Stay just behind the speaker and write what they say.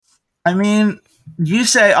I mean, you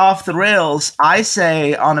say off the rails. I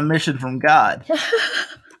say on a mission from God.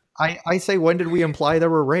 I say, when did we imply there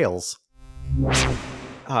were rails?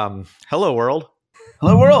 Hello, world.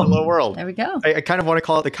 Hello, world. Hello, world. There we go. I kind of want to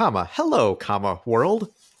call it the comma. Hello, comma, world.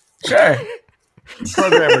 Sure.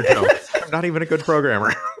 Programmer joke. I'm not even a good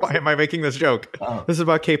programmer. Why am I making this joke? Oh. This is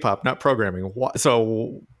about K-pop, not programming.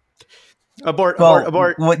 So, abort.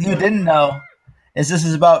 What you didn't know is this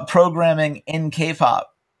is about programming in K-pop.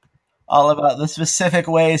 All about the specific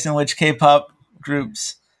ways in which K-pop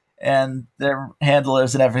groups and their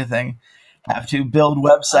handlers and everything have to build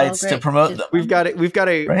websites to promote them. We've got a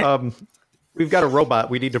Right? we've got a robot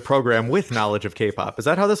we need to program with knowledge of K-pop. Is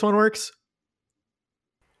that how this one works?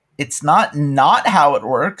 It's not how it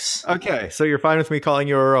works. Okay, so you're fine with me calling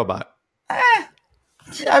you a robot.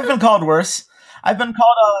 I've been called worse. I've been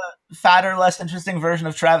called a fatter, less interesting version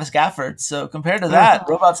of Travis Gafford. So compared to that,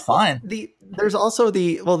 robot's fine. There's also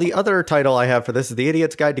the other title I have for this is The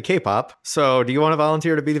Idiot's Guide to K-pop. So do you want to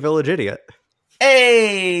volunteer to be the village idiot?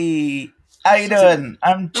 Hey, how you doing?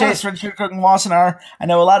 I'm Chase Richard Cook Wassenaar. I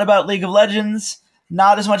know a lot about League of Legends,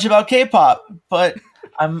 not as much about K-pop, but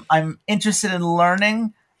I'm interested in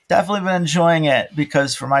learning. Definitely been enjoying it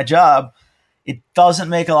because for my job, it doesn't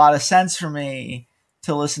make a lot of sense for me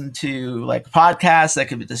to listen to like podcasts that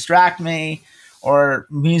could distract me or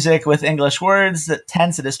music with English words that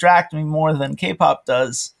tends to distract me more than K-pop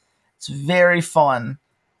does. It's very fun,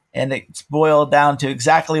 and it's boiled down to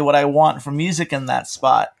exactly what I want from music in that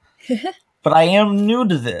spot. But I am new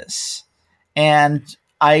to this, and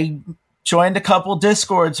I joined a couple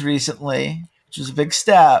Discords recently, which was a big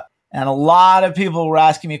step. And a lot of people were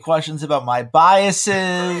asking me questions about my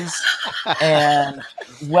biases and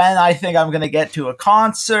when I think I'm going to get to a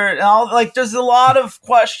concert. And all, like, there's a lot of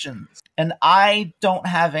questions, and I don't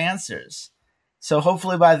have answers. So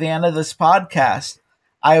hopefully by the end of this podcast,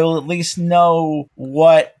 I will at least know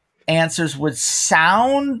what answers would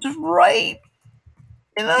sound right.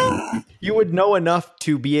 You know? You would know enough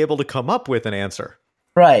to be able to come up with an answer.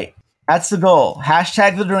 Right. That's the goal.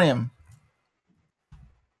 Hashtag the dream.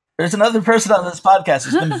 There's another person on this podcast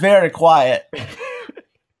who's been very quiet.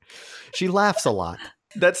 She laughs a lot.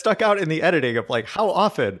 That stuck out in the editing of like how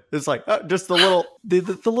often it's like just the little the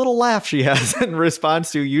little laugh she has in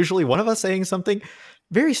response to usually one of us saying something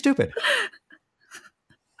very stupid.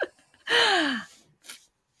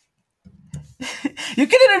 You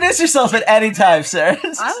can introduce yourself at any time, sir. I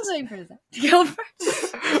was waiting for Zach to go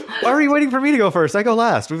first. Why are you waiting for me to go first? I go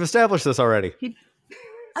last. We've established this already.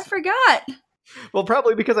 I forgot. Well,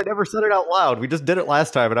 probably because I never said it out loud. We just did it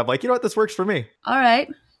last time, and I'm like, you know what? This works for me. All right.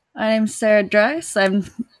 My name's Sarah Dries. I'm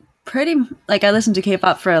I listen to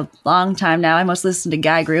K-pop for a long time now. I mostly listen to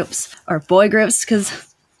guy groups or boy groups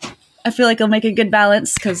because I feel like it'll make a good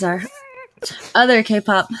balance because our other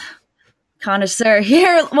K-pop connoisseur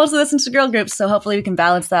here mostly listens to girl groups, so hopefully we can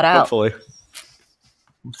balance that out. Hopefully.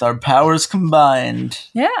 With our powers combined.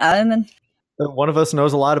 Yeah, and then One of us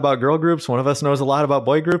knows a lot about girl groups, one of us knows a lot about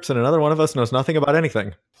boy groups, and another one of us knows nothing about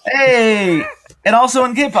anything. Hey! And also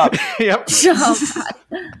in K-pop. Yep. oh,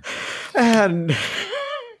 And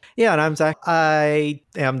yeah, and I'm Zach. I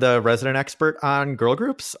am the resident expert on girl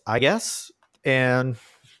groups, I guess. And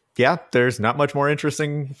yeah, there's not much more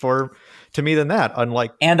interesting to me than that.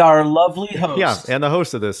 Unlike And our lovely host. yeah, and the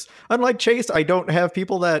host of this. Unlike Chase, I don't have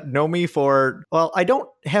people that know me I don't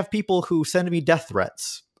have people who send me death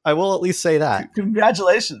threats. I will at least say that.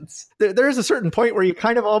 Congratulations. There's a certain point where you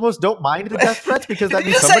kind of almost don't mind the death threats because that Did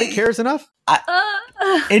means you somebody say- cares enough.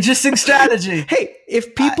 Interesting strategy. Hey,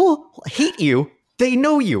 if people hate you, they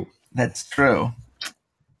know you. That's true.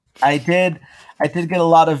 I did get a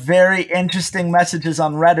lot of very interesting messages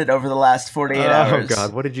on Reddit over the last 48 hours. Oh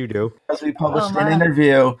God, what did you do? Because we published an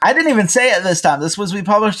interview. I didn't even say it this time. We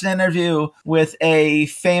published an interview with a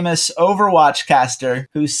famous Overwatch caster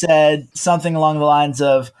who said something along the lines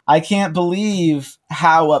of, I can't believe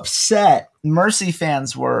how upset Mercy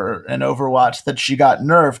fans were in Overwatch that she got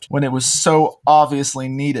nerfed when it was so obviously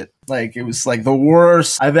needed. Like, it was like the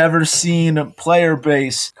worst I've ever seen a player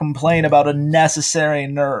base complain about a necessary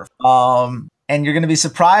nerf. And you're going to be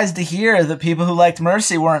surprised to hear that people who liked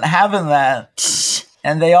Mercy weren't having that.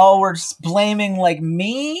 And they all were blaming, like,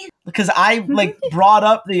 me because I, like, brought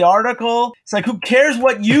up the article. It's like, who cares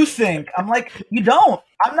what you think? I'm like, you don't.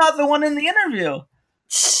 I'm not the one in the interview.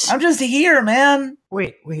 I'm just here, man.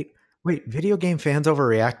 Wait. Video game fans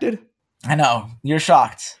overreacted? I know. You're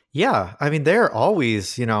shocked. Yeah. I mean, they're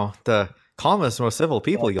always, the calmest, most civil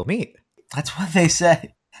people you'll meet. That's what they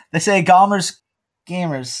say. They say gamers,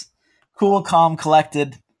 cool, calm,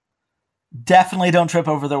 collected. Definitely don't trip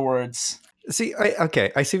over their words. See,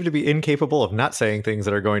 I seem to be incapable of not saying things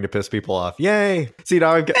that are going to piss people off. Yay! See,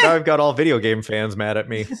 now I've got all video game fans mad at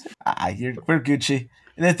me. We're Gucci.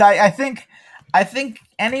 And I think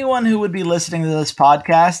anyone who would be listening to this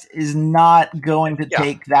podcast is not going to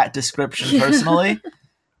take that description personally.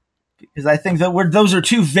 Because I think that those are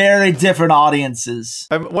two very different audiences.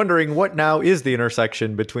 I'm wondering what now is the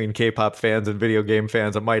intersection between K-pop fans and video game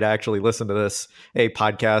fans that might actually listen to this, a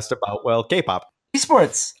podcast about, well, K-pop.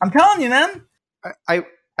 Esports. I'm telling you, man.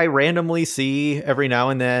 I randomly see every now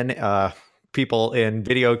and then people in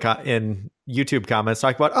in YouTube comments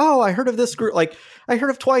talk about, oh, I heard of this group, like I heard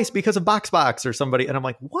of Twice because of Boxbox or somebody, and I'm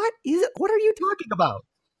like, what is it? What are you talking about?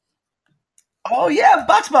 Oh yeah,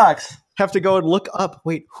 Boxbox. Have to go and look up.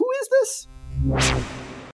 Wait, who is this?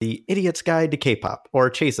 The Idiot's Guide to K-pop, or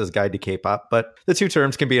Chase's Guide to K-pop, but the two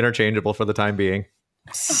terms can be interchangeable for the time being.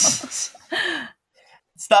 It's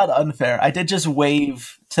not unfair. I did just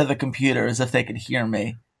wave to the computer as if they could hear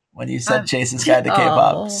me when you said Chase's Guide to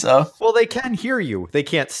K-pop. So, well, they can hear you. They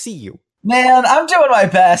can't see you. Man, I'm doing my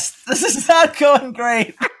best. This is not going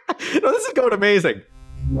great. No, this is going amazing.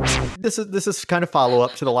 This is kind of follow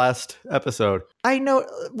up to the last episode. I know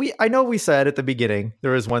we said at the beginning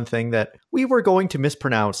there was one thing that we were going to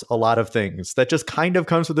mispronounce a lot of things. That just kind of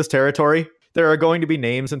comes with this territory. There are going to be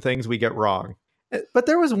names and things we get wrong. But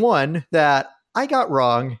there was one that I got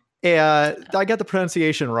wrong, and I got the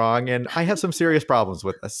pronunciation wrong, and I have some serious problems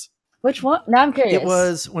with this. Which one? Now I'm curious. It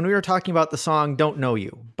was when we were talking about the song "Don't Know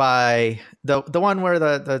You" by the one where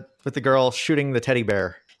the with the girl shooting the teddy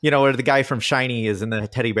bear. You know, where the guy from Shiny is in the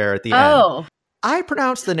teddy bear at the end. Oh. I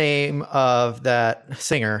pronounced the name of that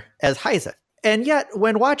singer as Heise. And yet,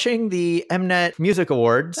 when watching the Mnet Music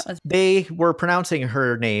Awards, they were pronouncing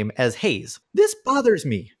her name as Hayes. This bothers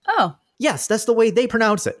me. Oh. Yes, that's the way they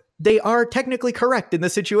pronounce it. They are technically correct in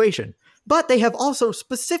this situation. But they have also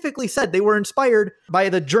specifically said they were inspired by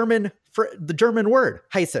the German word,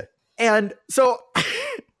 Heise. And so...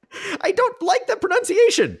 I don't like the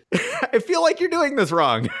pronunciation. I feel like you're doing this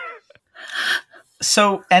wrong.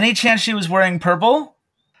 So, any chance she was wearing purple?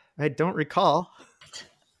 I don't recall.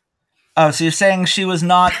 Oh, so you're saying she was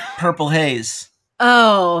not Purple Haze?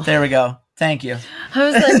 Oh. There we go. Thank you. I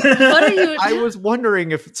was like, what are you... I was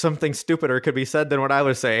wondering if something stupider could be said than what I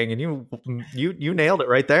was saying, and you nailed it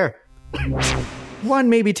right there. One,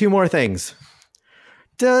 maybe two more things.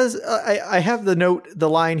 I have the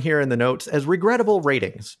line here in the notes as regrettable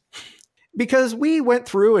ratings, because we went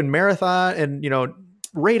through and marathon and,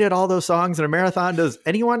 rated all those songs in a marathon. Does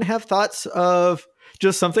anyone have thoughts of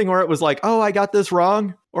just something where it was like, oh, I got this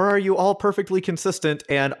wrong? Or are you all perfectly consistent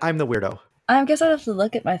and I'm the weirdo? I guess I'd have to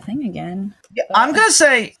look at my thing again. Yeah, I'm going to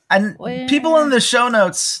say, and people in the show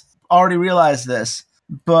notes already realized this,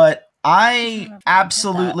 but I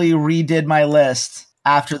absolutely redid my list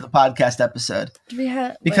after the podcast episode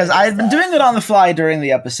because I had been doing it on the fly during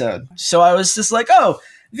the episode. So I was just like, oh,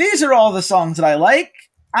 these are all the songs that I like.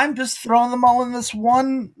 I'm just throwing them all in this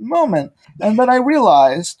one moment. And then I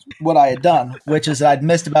realized what I had done, which is that I'd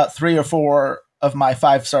missed about 3 or 4 of my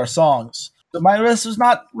 5-star songs. So my list was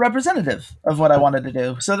not representative of what I wanted to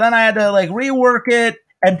do. So then I had to rework it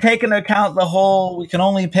and take into account the whole, we can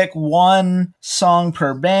only pick one song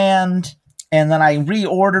per band. And then I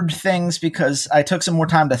reordered things because I took some more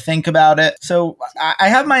time to think about it. So I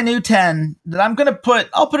have my new 10 that I'm going to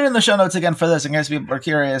I'll put it in the show notes again for this in case people are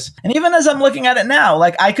curious. And even as I'm looking at it now,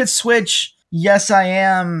 I could switch Yes I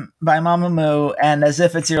Am by Mamamoo and As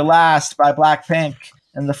If It's Your Last by Blackpink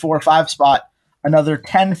in the 4 or 5 spot another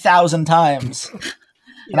 10,000 times.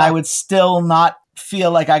 And I would still not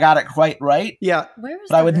feel like I got it quite right. Yeah.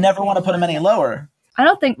 But I would never want to put them any lower. I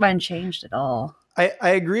don't think mine changed at all. I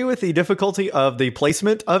agree with the difficulty of the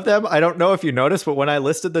placement of them. I don't know if you noticed, but when I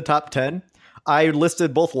listed the top 10, I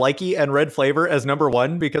listed both Likey and Red Flavor as number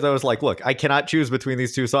 1 because I was like, look, I cannot choose between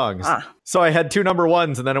these two songs. So I had 2 number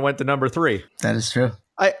 1s and then I went to number 3. That is true.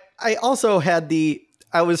 I also had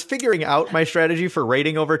I was figuring out my strategy for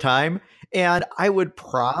rating over time, and I would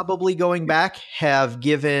probably, going back, have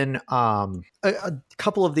given a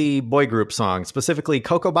couple of the boy group songs, specifically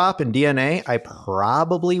Coco Bop and DNA. I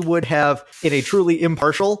probably would have, in a truly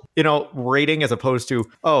impartial, rating, as opposed to,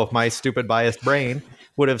 oh, my stupid biased brain,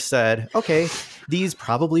 would have said, okay, these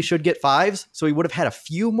probably should get 5s. So we would have had a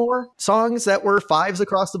few more songs that were 5s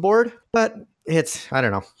across the board. But I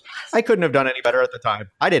don't know. I couldn't have done any better at the time.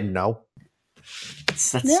 I didn't know.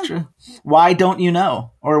 That's true. Why don't you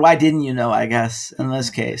know? Or why didn't you know, I guess, in this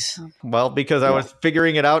case? Well, because I was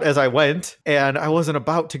figuring it out as I went, and I wasn't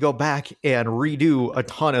about to go back and redo a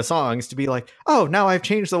ton of songs to be like, oh, now I've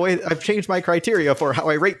changed my criteria for how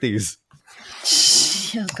I rate these.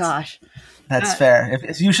 Oh, gosh. That's fair.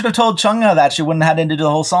 If you should have told Chungha that, she wouldn't have had to do the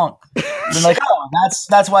whole song. Been like, oh,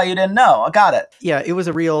 that's why you didn't know. I got it. Yeah, it was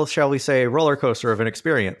a real, shall we say, roller coaster of an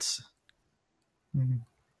experience.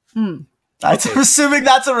 Hmm. I'm assuming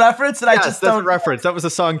that's a reference that I just that's don't a reference. That was a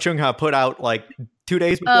song Chungha put out like 2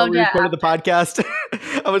 days before we recorded the podcast.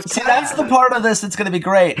 See, that's the part of this that's going to be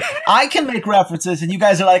great. I can make references, and you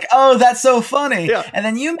guys are like, "Oh, that's so funny," and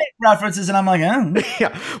then you make references, and I'm like, "Oh."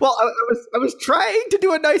 Yeah. Well, I was trying to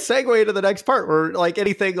do a nice segue to the next part, where like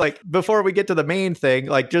anything like before we get to the main thing,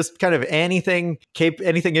 like just kind of anything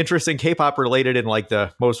interesting K-pop related in like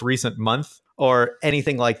the most recent month or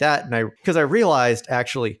anything like that, and because I realized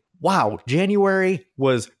actually, wow, January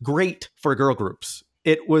was great for girl groups.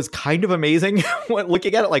 It was kind of amazing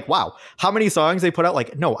looking at it, like, wow, how many songs they put out.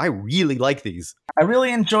 Like, no, I really like these. I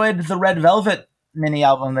really enjoyed the Red Velvet mini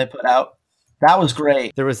album they put out. That was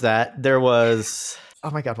great. There was that. There was, oh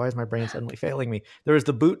my God, why is my brain suddenly failing me? There was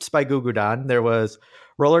The Boots by Gugudan. There was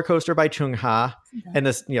Roller Coaster by Chungha. And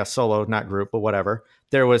this, solo, not group, but whatever.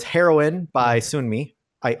 There was Heroine by Sunmi.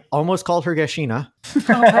 I almost called her Gashina.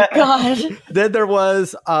 Oh my God. Then there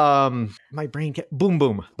was Boom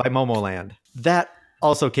Boom by Momoland. That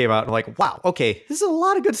also came out and like, wow, okay, this is a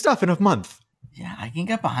lot of good stuff in a month. Yeah, I can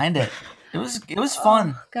get behind it. It was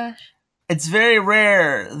fun. Oh, gosh. It's very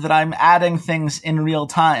rare that I'm adding things in real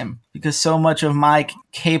time because so much of my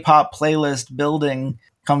K-pop playlist building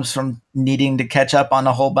comes from needing to catch up on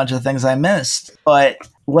a whole bunch of things I missed. But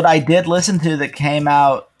what I did listen to that came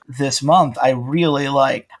out this month, I really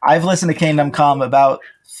like. I've listened to Kingdom Come about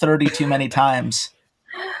 30 too many times.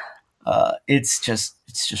 It's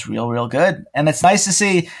just real good. And it's nice to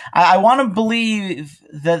see. I want to believe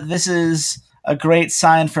that this is a great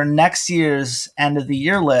sign for next year's end of the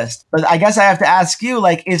year list. But I guess I have to ask you,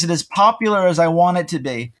 like, is it as popular as I want it to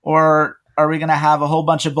be? Or are we going to have a whole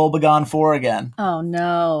bunch of Bulbagon 4 again? Oh,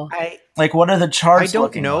 no. What are the charts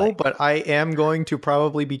looking I don't know, like? But I am going to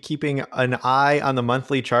probably be keeping an eye on the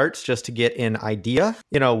monthly charts just to get an idea,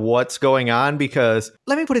 what's going on. Because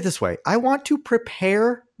let me put it this way. I want to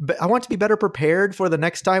be better prepared for the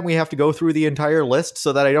next time we have to go through the entire list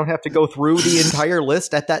so that I don't have to go through the entire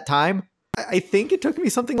list at that time. I think it took me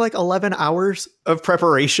something like 11 hours of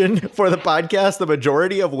preparation for the podcast, the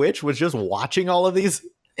majority of which was just watching all of these.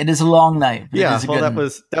 It is a long night. That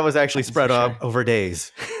was actually spread over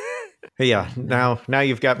days. Yeah, now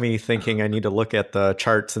you've got me thinking I need to look at the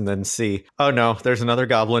charts and then see, oh no, there's another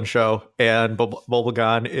Goblin show and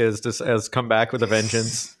Bulbagon has come back with a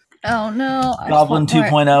vengeance. Oh no. Goblin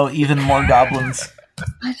 2.0, even more goblins.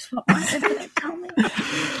 I just want more Infinite Coming.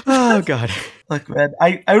 Oh God. Look, man,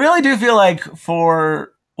 I really do feel like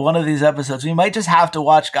for one of these episodes, we might just have to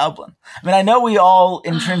watch Goblin. I mean, I know we all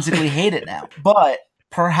intrinsically hate it now, but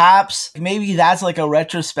perhaps maybe that's like a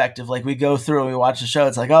retrospective. Like we go through and we watch the show.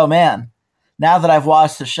 It's like, oh man, now that I've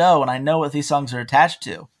watched the show and I know what these songs are attached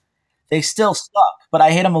to, they still suck, but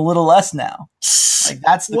I hate them a little less now. Like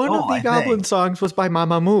that's the one goal, of the Goblin songs was by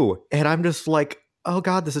Mamamoo, and I'm just like, oh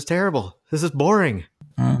God, this is terrible. This is boring.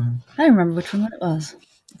 Mm-hmm. I remember which one it was.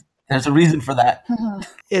 There's a reason for that.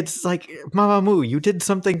 It's like, Mamamoo, you did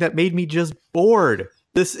something that made me just bored.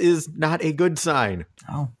 This is not a good sign.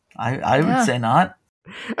 Oh, I would say not.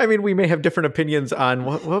 I mean, we may have different opinions on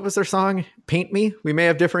what was their song? Paint Me? We may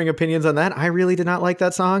have differing opinions on that. I really did not like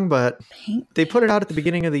that song, but they put it out at the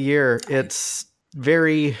beginning of the year. It's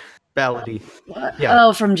very ballady. What? Yeah.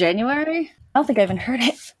 Oh, from January? I don't think I even heard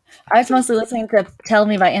it. I was mostly listening to Tell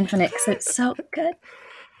Me by Infinite because it's so good.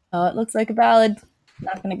 Oh, it looks like a ballad.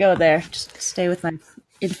 Not going to go there. Just stay with my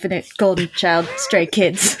Infinite Golden Child Stray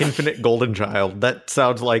Kids. Infinite Golden Child. That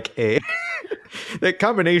sounds like the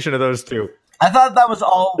combination of those two. I thought that was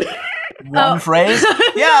all one phrase.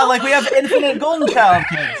 Yeah, like we have Infinite Golden Child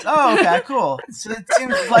kids. Oh, okay, cool. So it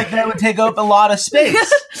seems like that would take up a lot of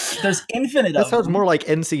space. There's infinite That of sounds them. more like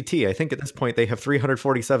NCT. I think at this point they have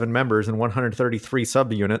 347 members and 133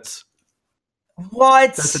 subunits.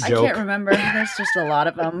 What? That's a I joke. can't remember. There's just a lot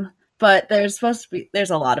of them. But there's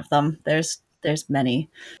a lot of them. There's many.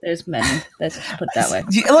 Let's just put it that way.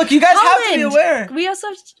 Look, you guys have to be aware. We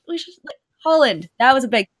should Holland. That was a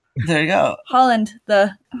big There you go. Holland,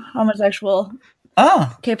 the homosexual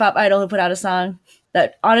Oh, K-pop idol who put out a song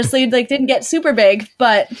that honestly didn't get super big,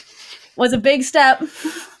 but was a big step.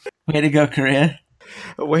 way to go, Korea.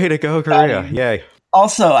 Way to go, Korea. Yay.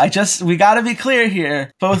 Also, we got to be clear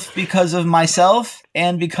here, both because of myself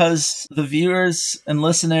and because the viewers and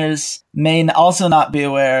listeners may also not be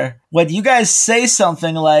aware. When you guys say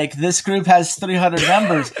something like, this group has 300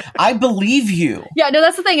 members, I believe you. Yeah, no,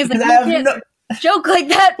 that's the thing is that Because you I have can't no- joke like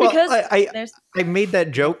that because I made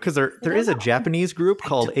that joke because there is a Japanese group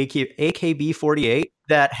called AKB48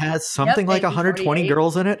 that has something like 120 1848.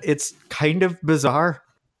 girls in it. It's kind of bizarre.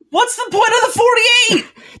 What's the point of the 48?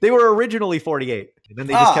 They were originally 48, and then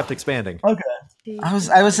they just Ah. kept expanding. Okay.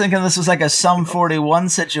 I was thinking this was like a Sum 41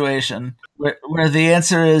 situation where the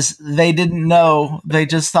answer is they didn't know. They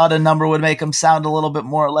just thought a number would make them sound a little bit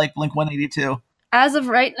more like Blink-182. As of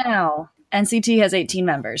right now, NCT has 18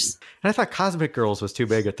 members. And I thought Cosmic Girls was too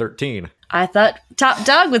big at 13. I thought Top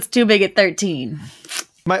Dog was too big at 13.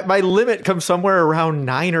 My limit comes somewhere around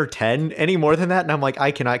 9 or 10. Any more than that, and I'm like,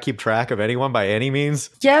 I cannot keep track of anyone by any means.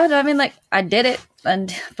 Yeah, I mean, like, I did it,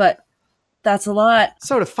 but that's a lot.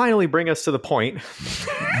 So to finally bring us to the point,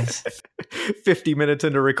 50 minutes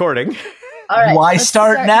into recording. All right. Why let's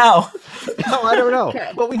start now? No, I don't know.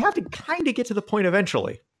 Okay. But we have to kind of get to the point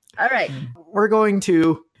eventually. All right. We're going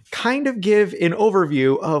to kind of give an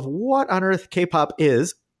overview of what on earth K-pop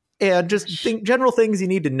is and just general things you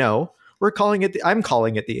need to know. I'm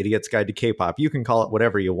calling it the Idiot's Guide to K-pop. You can call it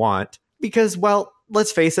whatever you want because, well,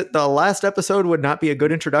 let's face it, the last episode would not be a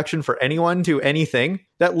good introduction for anyone to anything.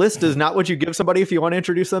 That list is not what you give somebody if you want to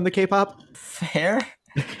introduce them to K-pop. Fair.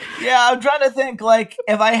 Yeah, I'm trying to think, like,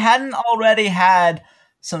 if I hadn't already had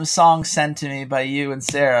some songs sent to me by you and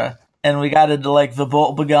Sarah, and we got into, like, the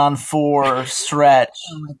Bolt Began 4 stretch,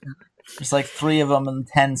 there's, like, 3 of them and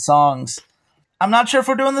 10 songs. I'm not sure if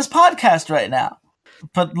we're doing this podcast right now.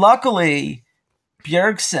 But luckily,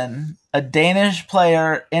 Bjergsen, a Danish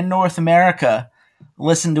player in North America,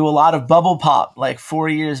 listened to a lot of Bubble Pop, like, 4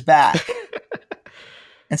 years back.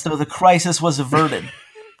 And so the crisis was averted.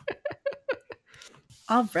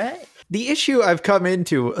 All right. The issue I've come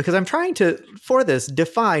into, because I'm trying to, for this,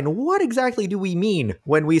 define what exactly do we mean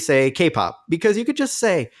when we say K-pop? Because you could just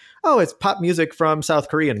say, oh, it's pop music from South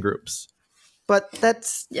Korean groups. But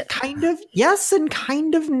that's kind of yes and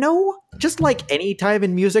kind of no. Just like any time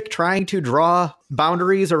in music, trying to draw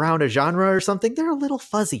boundaries around a genre or something, they're a little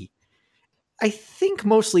fuzzy. I think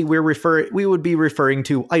mostly we would be referring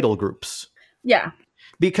to idol groups. Yeah.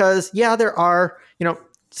 Because, yeah, there are,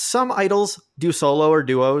 some idols do solo or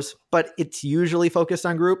duos, but it's usually focused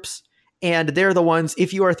on groups. And they're the ones,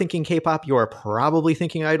 if you are thinking K-pop, you are probably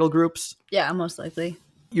thinking idol groups. Yeah, most likely.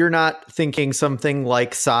 You're not thinking something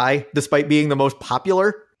like Psy, despite being the most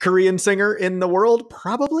popular Korean singer in the world,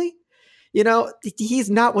 probably. He's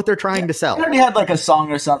not what they're trying to sell. He already had like a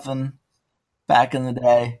song or something back in the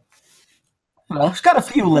day. He's got a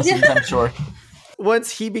few listens, I'm sure.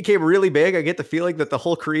 Once he became really big, I get the feeling that the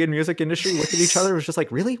whole Korean music industry looked at each other and was just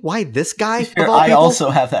like, really? Why this guy? Of all I people?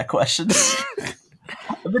 also have that question.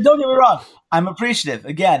 But don't get me wrong. I'm appreciative.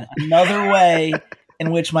 Again, another way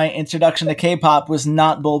in which my introduction to K-pop was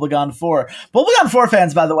not Bulbagon 4. Bulbagon 4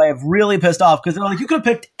 fans, by the way, have really pissed off because they're like, you could have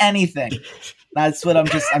picked anything. That's what I'm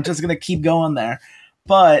just going to keep going there.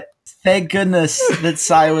 But thank goodness that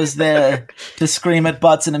Psy was there to scream at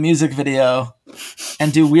butts in a music video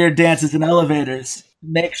and do weird dances in elevators.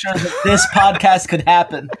 Make sure that this podcast could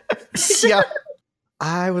happen. Yeah.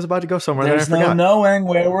 I was about to go somewhere. There's that I no forgot. knowing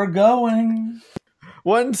where we're going.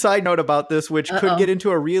 One side note about this, which could get into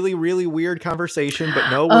a really, really weird conversation, but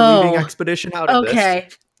no, we're leaving Expedition out of this. Okay.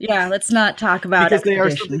 Yeah, let's not talk about because they are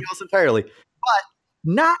Expedition. something else entirely.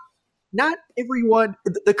 But not everyone.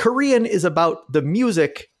 The Korean is about the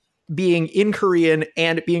music being in Korean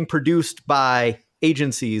and it being produced by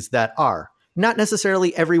agencies that are. Not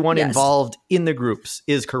necessarily everyone involved in the groups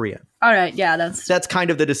is Korean. All right, yeah, that's kind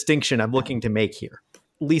of the distinction I'm looking to make here.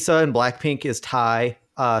 Lisa in Blackpink is Thai.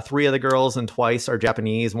 3 of the girls in Twice are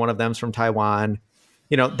Japanese. One of them's from Taiwan.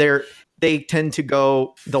 They tend to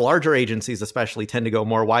go, the larger agencies especially tend to go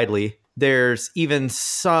more widely. There's even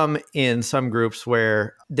some in some groups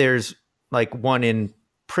where there's like one in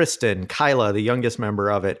Pristin, Kyla, the youngest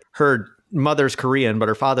member of it. Her mother's Korean, but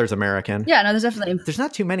her father's American. Yeah, no, there's definitely. There's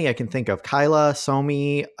not too many I can think of. Kyla,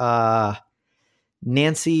 Somi,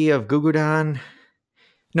 Nancy of Gugudan.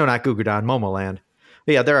 No, not Gugudan, Momoland.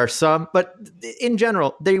 But yeah, there are some, but in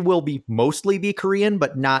general, they will mostly be Korean,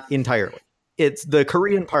 but not entirely. It's the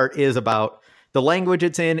Korean part is about the language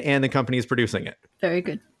it's in and the companies producing it. Very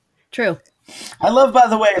good. True. I love, by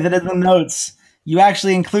the way, that in the notes, you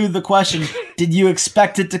actually include the question, did you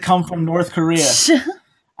expect it to come from North Korea?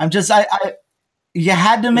 You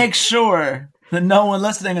had to make sure that no one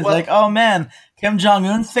listening is like, oh man, Kim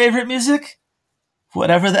Jong-un's favorite music?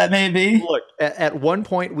 Whatever that may be. Look, at one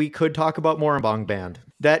point we could talk about Moribong Band.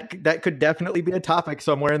 That could definitely be a topic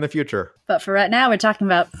somewhere in the future. But for right now, we're talking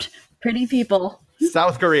about pretty people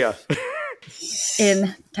South Korea.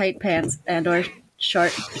 in tight pants and or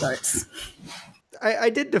short shorts.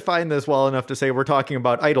 I did define this well enough to say we're talking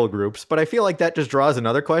about idol groups, but I feel like that just draws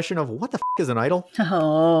another question of what the is an idol?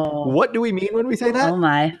 Oh. What do we mean when we say that? Oh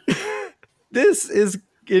my. This is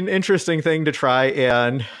an interesting thing to try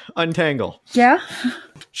and untangle. Yeah.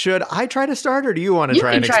 Should I try to start, or do you want to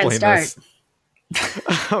try and explain this?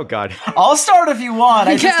 Oh, God. I'll start if you want.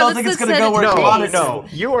 I just Yeah, don't think let's it's going to go where set you it want to it to. No,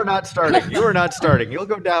 you are not starting. You are not starting. You'll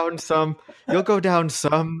go down some.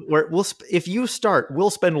 Where if you start, we'll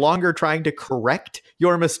spend longer trying to correct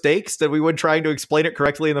your mistakes than we would trying to explain it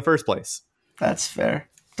correctly in the first place. That's fair.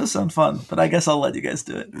 Does sound fun, but I guess I'll let you guys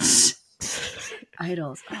do it.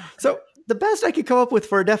 Idols. Oh, So the best I could come up with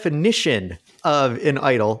for a definition of an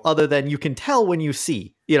idol, other than you can tell when you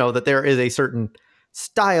see, that there is a certain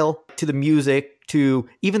style to the music, to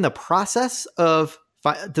even the process of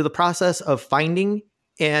finding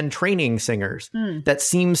and training singers. That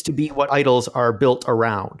seems to be what idols are built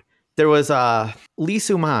around. There was Lee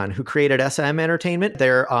Soo-man, who created SM Entertainment.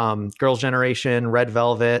 Their Girls' Generation, Red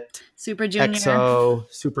Velvet, Super Junior. EXO,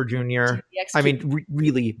 Super Junior. GXQ. I mean,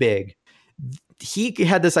 really big. He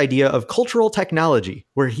had this idea of cultural technology,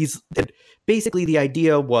 where basically the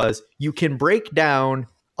idea was you can break down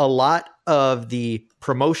a lot of the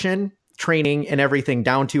promotion, training, and everything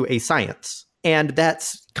down to a science. And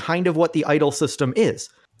that's kind of what the idol system is.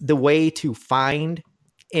 The way to find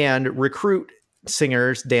and recruit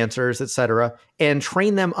singers, dancers, etc., and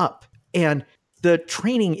train them up. And the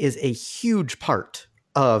training is a huge part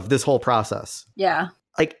of this whole process. Yeah.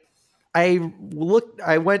 Like, I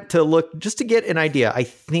went to look just to get an idea. I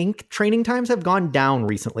think training times have gone down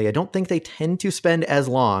recently. I don't think they tend to spend as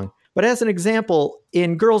long. But as an example,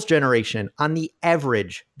 in Girls' Generation, on the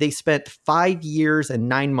average, they spent 5 years and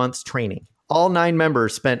 9 months training. All 9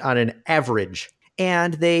 members spent on an average.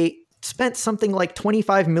 And they spent something like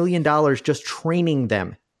 $25 million just training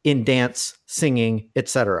them in dance, singing,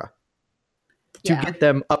 etc. to get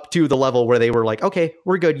them up to the level where they were like, okay,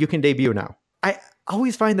 we're good. You can debut now. I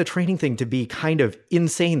always find the training thing to be kind of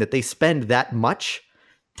insane that they spend that much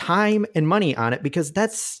time and money on it, because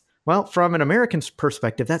that's, well, from an American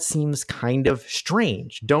perspective, that seems kind of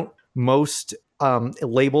strange. Don't most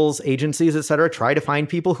labels, agencies, etc., try to find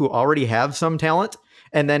people who already have some talent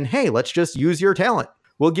and then, hey, let's just use your talent.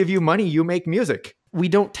 We'll give you money, you make music. We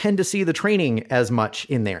don't tend to see the training as much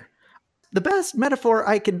in there. The best metaphor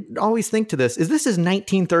I can always think to this is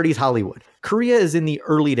 1930s Hollywood. Korea is in the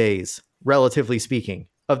early days, relatively speaking,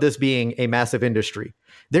 of this being a massive industry.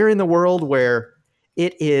 They're in the world where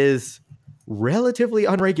it is relatively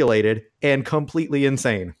unregulated and completely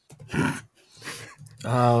insane.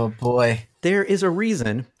 Oh, boy. There is a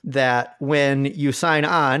reason that when you sign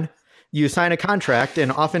on, you sign a contract,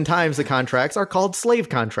 and oftentimes the contracts are called slave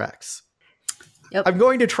contracts. Yep. I'm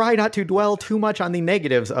going to try not to dwell too much on the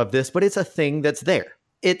negatives of this, but it's a thing that's there.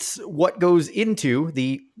 It's what goes into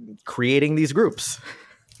the creating these groups.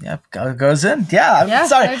 Yep, goes in. Yeah, I'm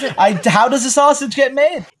sorry. How does the sausage get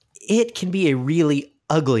made? It can be a really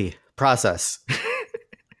ugly process.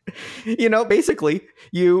 Basically,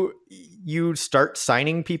 you start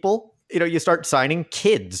signing people. You start signing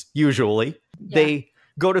kids, usually. Yeah. They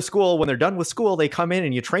go to school. When they're done with school, they come in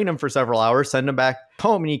and you train them for several hours, send them back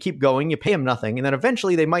home, and you keep going. You pay them nothing. And then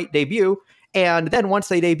eventually they might debut. And then once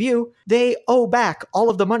they debut, they owe back all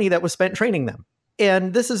of the money that was spent training them.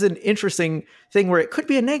 And this is an interesting thing where it could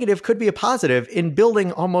be a negative, could be a positive in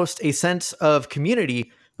building almost a sense of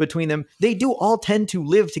community between them. They do all tend to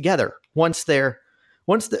live together once they've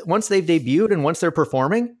debuted and once they're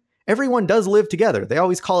performing. Everyone does live together. They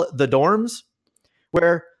always call it the dorms,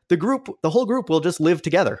 where the whole group will just live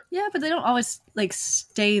together. Yeah, but they don't always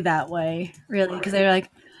stay that way, really, because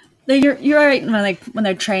you're right. When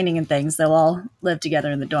they're training and things, they'll all live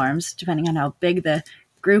together in the dorms. Depending on how big the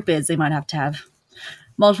group is, they might have to have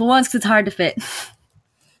multiple ones because it's hard to fit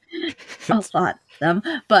a lot of them.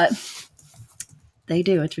 But they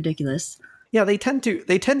do. It's ridiculous. Yeah, they tend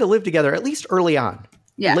to live together, at least early on.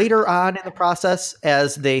 Yeah. Later on in the process,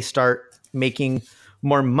 as they start making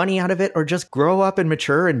more money out of it or just grow up and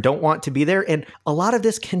mature and don't want to be there. And a lot of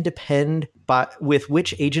this can depend with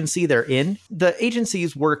which agency they're in. The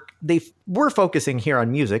agencies we're focusing here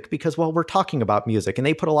on music because, well, we're talking about music and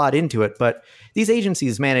they put a lot into it. But these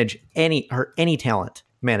agencies manage any talent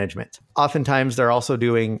management. Oftentimes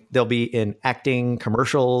they'll be in acting,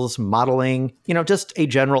 commercials, modeling, just a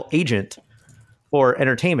general agent or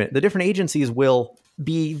entertainment. The different agencies will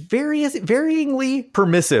be varyingly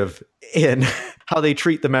permissive in how they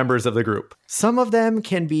treat the members of the group. Some of them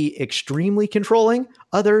can be extremely controlling.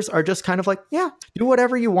 Others are just kind of like, yeah, do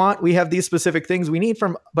whatever you want. We have these specific things we need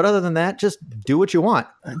but other than that, just do what you want.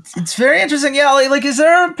 It's very interesting. Yeah, is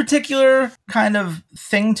there a particular kind of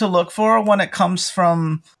thing to look for when it comes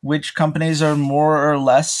from which companies are more or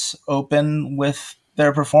less open with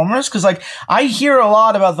their performers? Because I hear a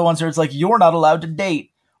lot about the ones where it's you're not allowed to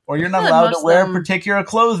date, or you're not feel like allowed most to of wear them- particular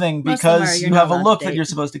clothing most of them because are, you're you not have a allowed to look that date. you're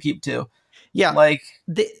supposed to keep to. Yeah. Like,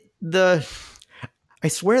 the I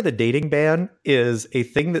swear the dating ban is a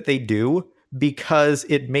thing that they do because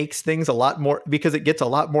it makes things a lot more, because it gets a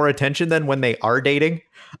lot more attention than when they are dating.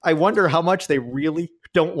 I wonder how much they really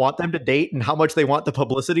don't want them to date and how much they want the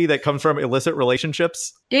publicity that comes from illicit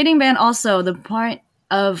relationships. Dating ban also, the point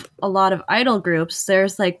of a lot of idol groups,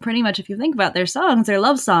 there's like pretty much, if you think about their songs, their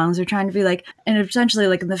love songs are trying to be like, and essentially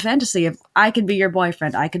like in the fantasy of I could be your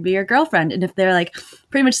boyfriend, I could be your girlfriend. And if they're like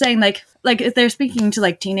pretty much saying like if they're speaking to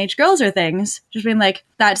like teenage girls or things, just being like,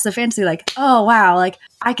 that's the fantasy, like, oh wow, like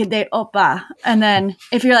I could date Oppa. And then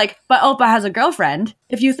if you're like, but Oppa has a girlfriend,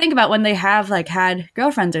 if you think about when they have like had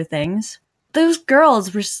girlfriends or things, those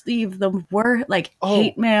girls receive the word like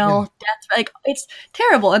hate mail, death, like it's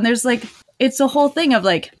terrible. And there's like, it's a whole thing of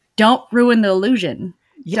like, don't ruin the illusion.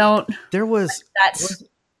 Don't. There was, That's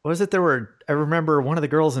was it there were, I remember one of the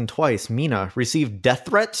girls in Twice, Mina, received death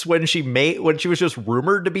threats when she was just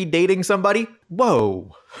rumored to be dating somebody.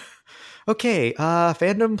 Whoa. Okay,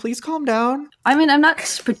 fandom, please calm down. I mean, I'm not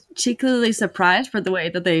particularly surprised for the way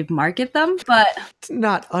that they market them, but It's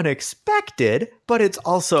not unexpected, but it's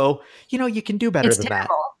also, you can do better it's than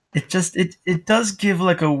terrible. it just it does give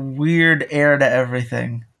like a weird air to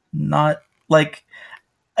everything. Not like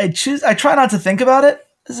I try not to think about it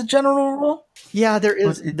as a general rule. that. Yeah,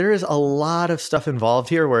 there is a lot of stuff involved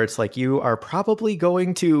here where it's like you are probably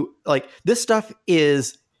going to, like, this stuff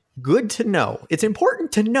is good to know. It's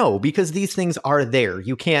important to know because these things are there.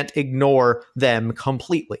 You can't ignore them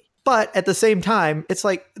completely. But at the same time, it's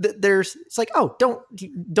like oh,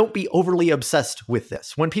 don't be overly obsessed with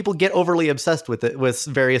this. When people get overly obsessed with it, with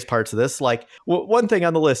various parts of this, like one thing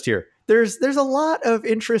on the list here, there's a lot of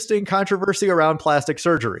interesting controversy around plastic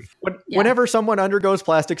surgery. Whenever someone undergoes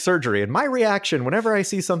plastic surgery, and my reaction whenever I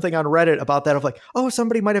see something on Reddit about that of like, oh,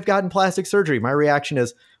 somebody might have gotten plastic surgery, my reaction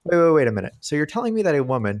is, wait a minute. So you're telling me that a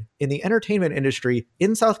woman in the entertainment industry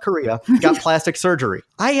in South Korea got plastic surgery?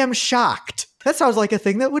 I am shocked. That sounds like a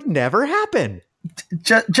thing that would never happen.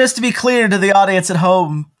 Just to be clear to the audience at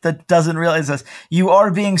home that doesn't realize this, you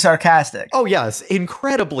are being sarcastic. Oh, yes.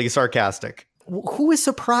 Incredibly sarcastic. Who is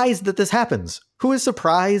surprised that this happens? Who is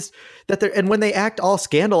surprised that and when they act all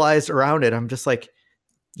scandalized around it, I'm just like,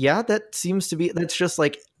 yeah, that's just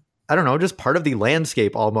like, I don't know, just part of the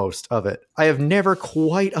landscape almost of it. I have never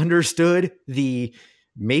quite understood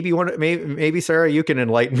maybe Sarah, you can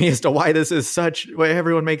enlighten me as to why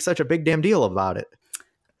everyone makes such a big damn deal about it.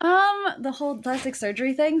 The whole plastic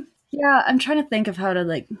surgery thing. Yeah, I'm trying to think of how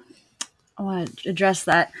to I want to address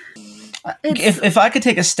that. If I could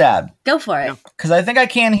take a stab, Go for it. because I think I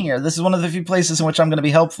can here. This is one of the few places in which I'm going to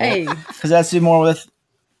be helpful. Hey. Because that's to do more with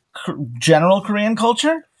general Korean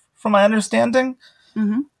culture, from my understanding.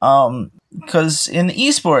 Because in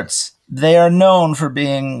esports, they are known for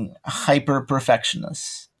being hyper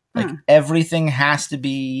perfectionists. Like everything has to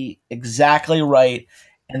be exactly right,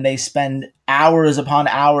 and they spend hours upon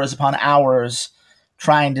hours upon hours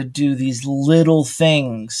trying to do these little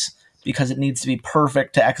things because it needs to be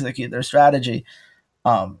perfect to execute their strategy.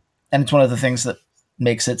 And it's one of the things that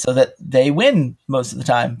makes it so that they win most of the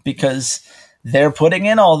time, because they're putting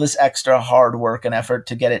in all this extra hard work and effort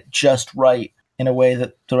to get it just right in a way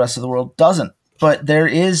that the rest of the world doesn't. But there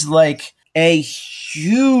is like a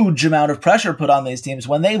huge amount of pressure put on these teams.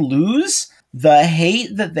 When they lose, the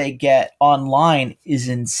hate that they get online is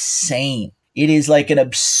insane. It is like an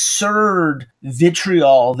absurd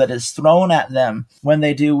vitriol that is thrown at them when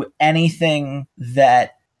they do anything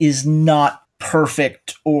that is not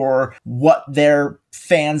perfect or what their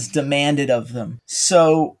fans demanded of them.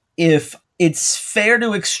 So if it's fair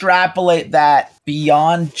to extrapolate that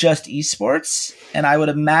beyond just esports, and I would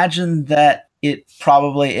imagine that it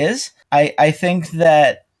probably is, I think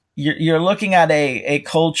that you're looking at a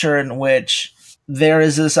culture in which there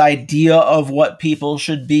is this idea of what people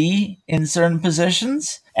should be in certain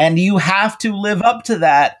positions, and you have to live up to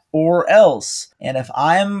that or else. And if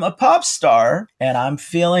I'm a pop star and I'm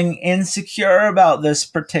feeling insecure about this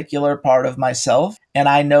particular part of myself, and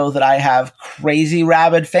I know that I have crazy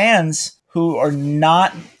rabid fans who are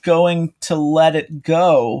not going to let it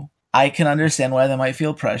go, I can understand why they might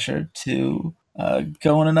feel pressured to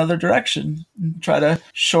go in another direction and try to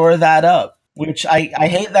shore that up. Which I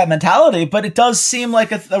hate that mentality, but it does seem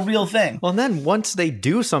like a real thing. Well, and then once they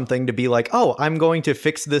do something to be like, oh, I'm going to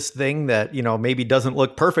fix this thing that, maybe doesn't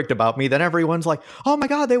look perfect about me, then everyone's like, oh my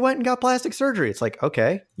God, they went and got plastic surgery. It's like,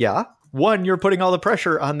 okay, yeah. One, you're putting all the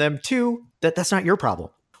pressure on them. Two, that's not your problem.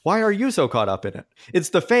 Why are you so caught up in it? It's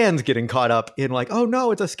the fans getting caught up in like, oh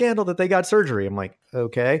no, it's a scandal that they got surgery. I'm like,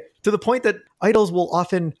 okay. To the point that idols will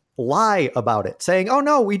often lie about it, saying, "Oh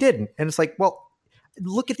no, we didn't." And it's like, well,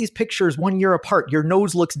 look at these pictures 1 year apart. Your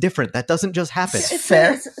nose looks different. That doesn't just happen. It's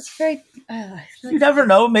fair. It's very. I feel You like, never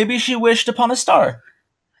know. Maybe she wished upon a star.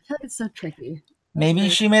 I feel like it's so tricky. Maybe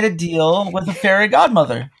she made a deal with a fairy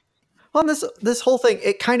godmother. Well, this whole thing,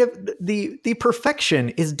 it kind of the perfection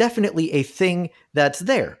is definitely a thing that's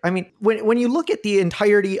there. I mean, when you look at the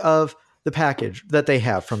entirety of the package that they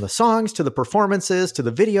have, from the songs to the performances to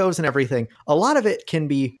the videos and everything, a lot of it can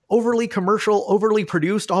be overly commercial, overly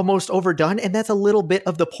produced, almost overdone, and that's a little bit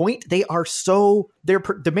of the point. They're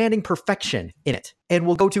demanding perfection in it, and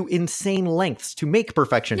will go to insane lengths to make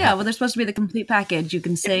perfection Yeah, happen. well, they're supposed to be the complete package. You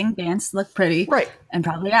can sing, dance, look pretty, Right. and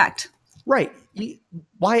probably act. Right.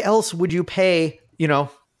 Why else would you pay,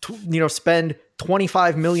 spend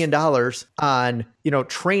 $25 million on,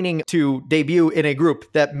 training to debut in a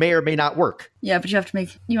group that may or may not work? Yeah, but you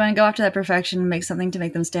want to go after that perfection and make something to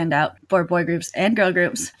make them stand out for boy groups and girl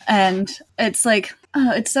groups. And it's like,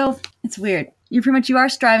 it's weird. You are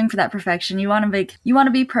striving for that perfection. You want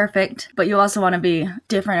to be perfect, but you also want to be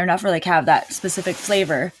different enough or like have that specific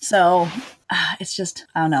flavor. So it's just,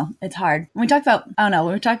 I don't know. It's hard. When we talk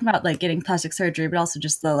about like getting plastic surgery, but also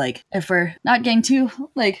just the like, if we're not getting too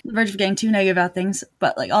like the verge of getting too negative about things,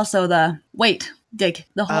 but like also the weight, like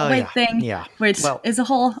the whole weight thing, which is a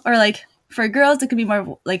whole, or like for girls, it could be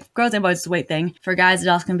more like girls and boys, it's a weight thing. For guys, it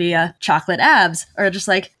also can be a chocolate abs, or just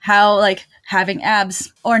like how like having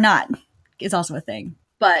abs or not is also a thing.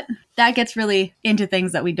 But that gets really into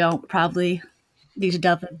things that we don't probably need to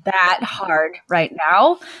delve in that hard right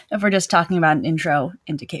now if we're just talking about an intro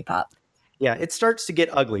into K-pop. Yeah, it starts to get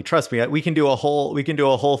ugly. Trust me. We can do a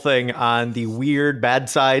whole thing on the weird bad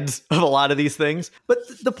sides of a lot of these things. But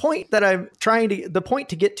the point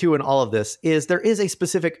to get to in all of this is there is a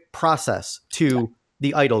specific process to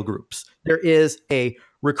the idol groups. There is a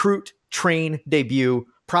recruit, train, debut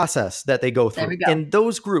process that they go through. There we go. And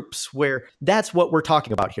those groups where that's what we're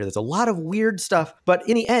talking about here. There's a lot of weird stuff, but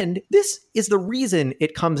in the end, this is the reason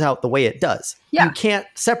it comes out the way it does. Yeah. You can't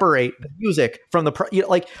separate the music from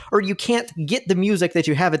or you can't get the music that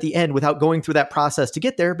you have at the end without going through that process to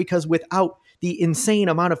get there, because without the insane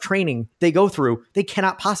amount of training they go through, they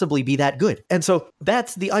cannot possibly be that good. And so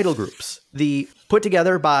that's the idol groups, the put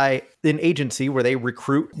together by an agency where they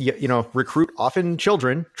recruit often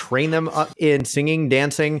children, train them up in singing,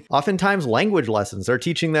 dancing, oftentimes language lessons. They're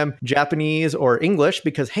teaching them Japanese or English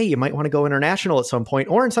because, hey, you might want to go international at some point.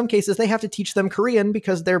 Or in some cases, they have to teach them Korean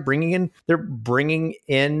because they're bringing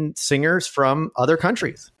in singers from other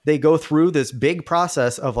countries. They go through this big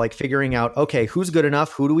process of like figuring out, okay, who's good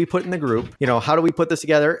enough? Who do we put in the group? How do we put this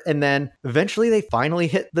together? And then eventually they finally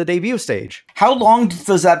hit the debut stage. How long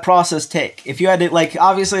does that process take? If you had to, like,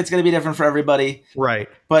 obviously it's going to be different for everybody. Right.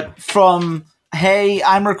 But from, hey,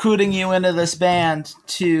 I'm recruiting you into this band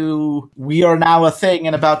to we are now a thing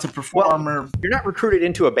and about to perform. You're not recruited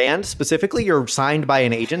into a band specifically. You're signed by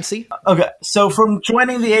an agency. Okay. So from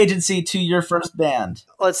joining the agency to your first band.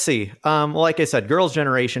 Let's see. Like I said, Girls'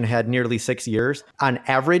 Generation had nearly 6 years on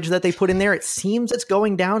average that they put in there. It seems it's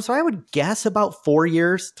going down. So I would guess about 4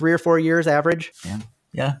 years, 3 or 4 years average.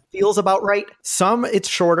 Yeah. Feels about right. Some it's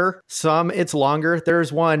shorter, some it's longer.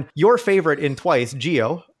 There's one, your favorite in Twice,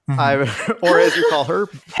 Geo, or as you call her.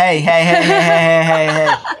 Hey.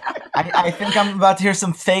 I think I'm about to hear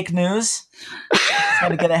some fake news. Just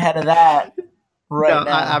gotta get ahead of that now.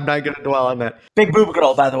 I'm not going to dwell on that. Big boob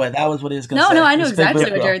girl, by the way. That was what he was going to say. No, I know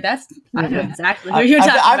exactly what you're. I know exactly what you're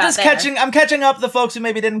talking about. I'm catching up the folks who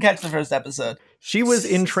maybe didn't catch the first episode. She was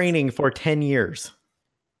in training for 10 years.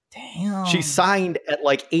 Damn. She signed at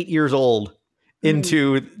like 8 years old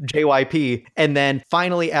into JYP, and then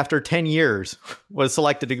finally, after 10 years, was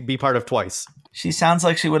selected to be part of Twice. She sounds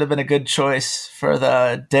like she would have been a good choice for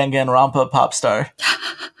the Danganronpa pop star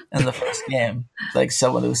in the first game. Like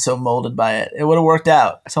someone who's so molded by it. It would have worked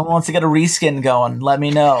out. Someone wants to get a reskin going, let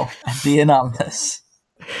me know. I'd be in on this.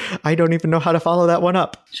 I don't even know how to follow that one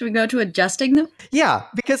up. Should we go to adjusting them? Yeah,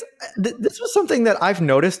 because this was something that I've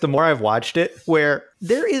noticed the more I've watched it, where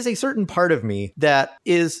there is a certain part of me that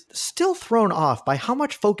is still thrown off by how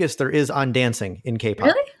much focus there is on dancing in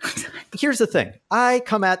K-pop. Really? Here's the thing. I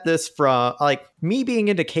come at this from, like, me being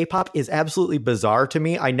into K-pop is absolutely bizarre to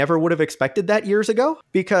me. I never would have expected that years ago,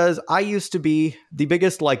 because I used to be the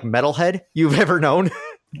biggest, like, metalhead you've ever known.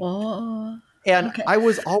 Whoa. And Okay. I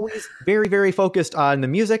was always very, very focused on the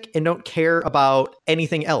music and don't care about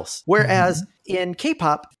anything else. Whereas in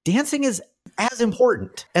K-pop, dancing is as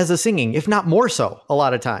important as the singing, if not more so, a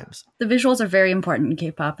lot of times. The visuals are very important in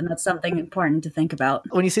K-pop, and that's something important to think about.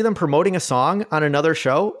 When you see them promoting a song on another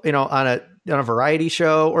show, on a on a variety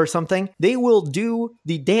show or something, they will do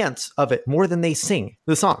the dance of it more than they sing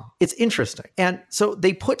the song. It's interesting. And so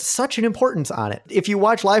they put such an importance on it. If you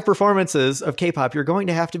watch live performances of K-pop, you're going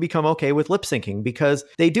to have to become okay with lip syncing because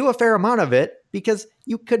they do a fair amount of it because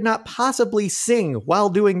you could not possibly sing while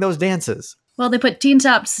doing those dances. Well, they put Teen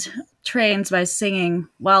Top's trains by singing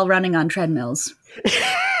while running on treadmills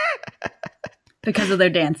because of their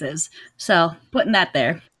dances. So putting that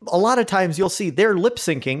there. A lot of times you'll see they're lip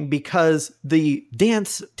syncing because the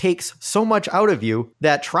dance takes so much out of you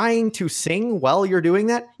that trying to sing while you're doing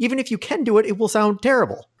that, even if you can do it, it will sound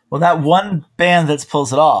terrible. Well, that one band that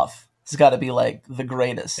pulls it off has got to be like the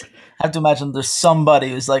greatest. I have to imagine there's somebody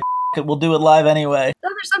who's like, it, we'll do it live anyway. No,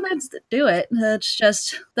 there's some bands that do it. It's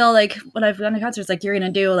just, they'll like, when I've gone to concerts, like you're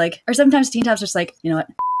going to do like, or sometimes Teen Top's just like, you know what?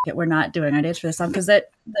 It, we're not doing our dance for this song because the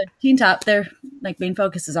Teen Top, their like main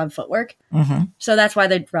focus is on footwork, so that's why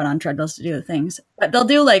they run on treadmills to do the things. But they'll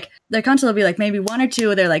do like their concert will be like maybe one or two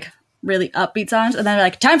of their like really upbeat songs, and then they're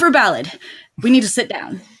like, time for a ballad. We need to sit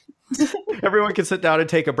down. Everyone can sit down and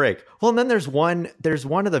take a break. Well, and then there's one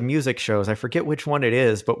of the music shows, I forget which one it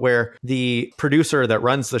is, but where the producer that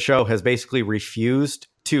runs the show has basically refused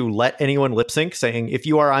to let anyone lip sync, saying, if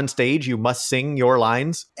you are on stage, you must sing your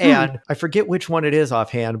lines. And I forget which one it is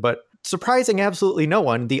offhand, but surprising absolutely no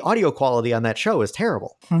one, the audio quality on that show is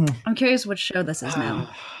terrible. I'm curious which show this is now.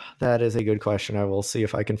 That is a good question. I will see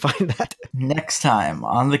if I can find that. Next time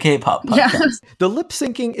on the K-pop podcast. Yeah. The lip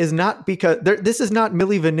syncing is not because this is not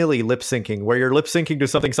Milli Vanilli lip syncing where you're lip syncing to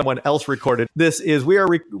something someone else recorded. This is we are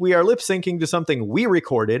lip syncing to something we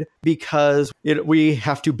recorded because we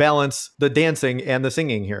have to balance the dancing and the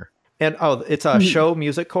singing here. And it's a show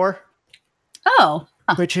music core. Oh.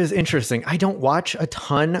 Which is interesting. I don't watch a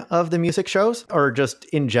ton of the music shows or just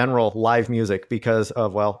in general live music because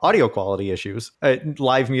of, well, audio quality issues.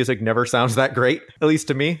 Live music never sounds that great, at least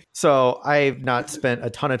to me. So I've not spent a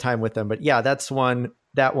ton of time with them. But yeah, that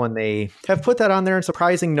one, they have put that on there and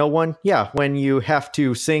surprising no one. Yeah, when you have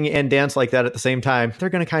to sing and dance like that at the same time, they're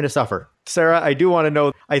going to kind of suffer. Sarah, I do want to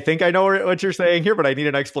know, I think I know what you're saying here, but I need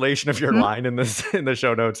an explanation of your line in the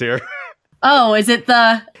show notes here. Oh, is it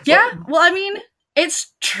the... Yeah, well, I mean...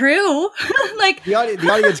 It's true. Like the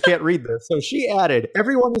audience can't read this. So she added,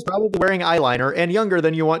 everyone is probably wearing eyeliner and younger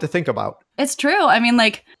than you want to think about. It's true. I mean,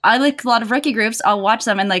 like, I like a lot of rookie groups. I'll watch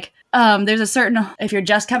them and like, there's a certain, if you're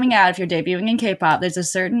just coming out, if you're debuting in K-pop, there's a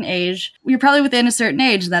certain age. You're probably within a certain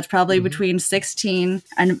age, and that's probably between 16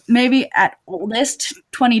 and maybe at oldest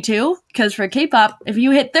 22. Because for K-pop, if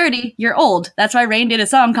you hit 30, you're old. That's why Rain did a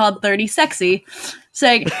song called 30 Sexy,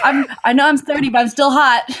 saying, I know I'm 30, but I'm still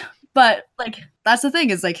hot. But like, that's the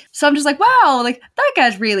thing is like, so I'm just like, wow, like that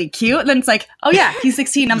guy's really cute. And then it's like, oh yeah, he's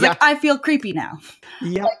 16. I'm like, I feel creepy now.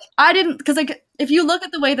 Yeah. Like, I didn't, because like, if you look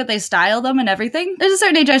at the way that they style them and everything, there's a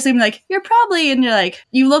certain age I assume like, you're probably, and you're like,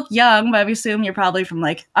 you look young, but I assume you're probably from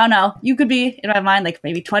like, I don't know, you could be in my mind like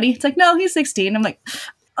maybe 20. It's like, no, he's 16. I'm like,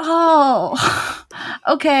 oh,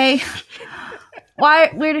 okay.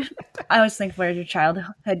 I always think, where did your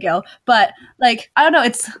childhood go? But like, I don't know.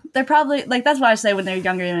 They're probably like, that's what I say when they're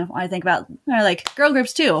younger. When I think about, they're like girl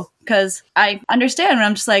groups too, because I understand. And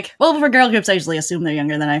I'm just like, well, for girl groups, I usually assume they're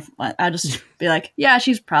younger than I just be like, yeah,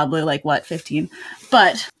 she's probably like what, 15.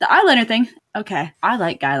 But the eyeliner thing, okay, I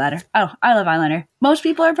like eyeliner. Oh, I love eyeliner. Most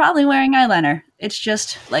people are probably wearing eyeliner. It's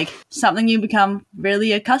just like something you become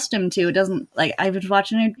really accustomed to. It doesn't like, I was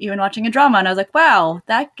watching a drama and I was like, wow,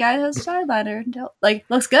 that guy has eyeliner. Like,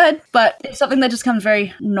 looks good, but it's something that just comes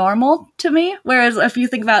very normal to me. Whereas if you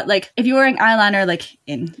think about like, if you're wearing eyeliner like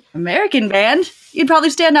in American band, you'd probably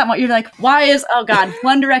stand out more. You're like, why is, oh God,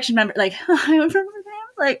 One Direction member, like, I remember them.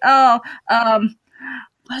 Like,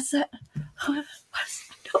 what's that? I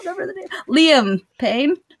don't remember the name. Liam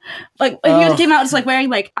Payne. Like, if he came out just like wearing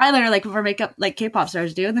like eyeliner, like for makeup, like K-pop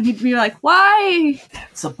stars do, and then he'd be like, why?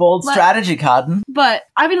 It's a bold strategy, Cotton. But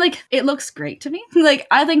I mean, like, it looks great to me. Like,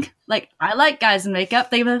 I think, like, I like guys in makeup.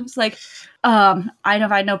 They was like, I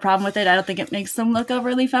had no problem with it. I don't think it makes them look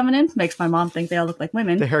overly feminine. Makes my mom think they all look like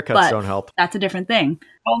women. The haircuts don't help. That's a different thing.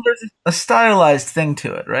 Well, there's a stylized thing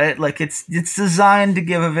to it, right? Like, it's designed to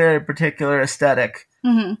give a very particular aesthetic.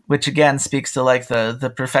 Mm-hmm. Which again speaks to like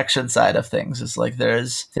the perfection side of things. It's like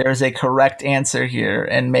there's a correct answer here,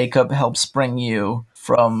 and makeup helps bring you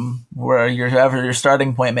from wherever your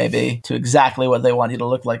starting point may be to exactly what they want you to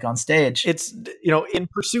look like on stage. It's, in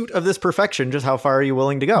pursuit of this perfection, just how far are you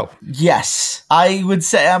willing to go? Yes, I would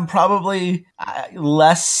say I'm probably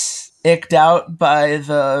less icked out by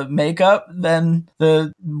the makeup than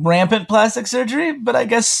the rampant plastic surgery, but I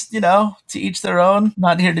guess, to each their own.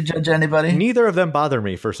 Not here to judge anybody. Neither of them bother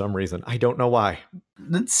me for some reason. I don't know why.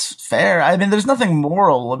 It's fair. I mean, there's nothing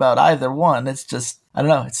moral about either one. It's just, I don't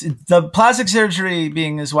know. It's the plastic surgery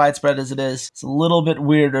being as widespread as it is. It's a little bit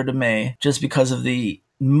weirder to me, just because of the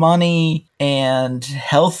money and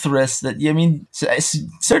health risks that, I mean,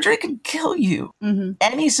 surgery can kill you.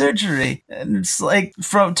 Any surgery. And it's like,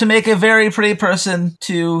 to make a very pretty person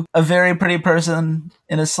to a very pretty person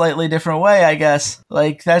in a slightly different way, I guess.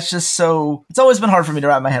 Like, that's just so, it's always been hard for me to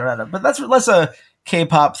wrap my head around it. But that's less a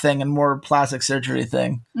K-pop thing and more plastic surgery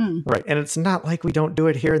thing. Right. And it's not like we don't do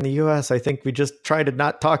it here in the US. I think we just try to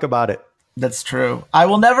not talk about it. That's true. I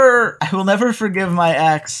will never forgive my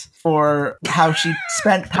ex for how she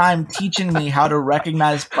spent time teaching me how to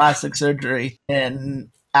recognize plastic surgery in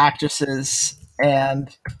actresses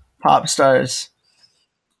and pop stars.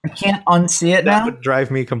 I can't unsee it now. That would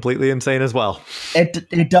drive me completely insane as well.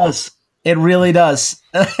 It does. It really does.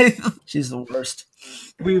 She's the worst.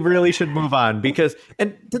 We really should move on because,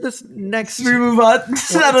 and to this next, we move on.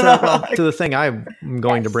 I don't know. To the thing I'm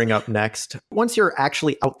going to bring up next. Once you're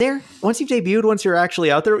actually out there, once you've debuted, once you're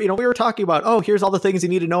actually out there, we were talking about, oh, here's all the things you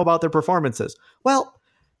need to know about their performances. Well,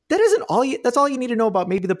 that isn't all that's all you need to know about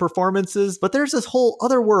maybe the performances, but there's this whole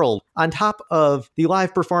other world on top of the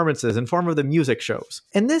live performances in form of the music shows.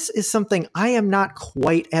 And this is something I am not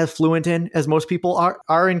quite as fluent in as most people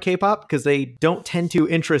are in K-pop, because they don't tend to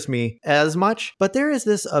interest me as much. But there is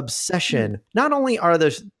this obsession. Not only are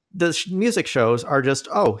the music shows are just,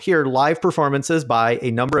 oh, here, live performances by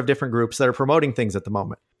a number of different groups that are promoting things at the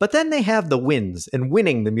moment. But then they have the wins and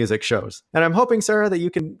winning the music shows. And I'm hoping, Sarah, that you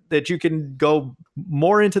can go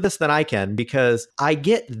more into this than I can, because I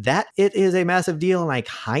get that it is a massive deal and I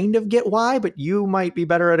kind of get why, but you might be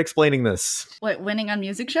better at explaining this. What, winning on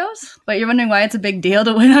music shows? But you're wondering why it's a big deal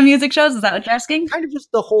to win on music shows? Is that what you're asking? Kind of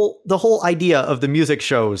just the whole idea of the music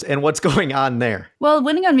shows and what's going on there. Well,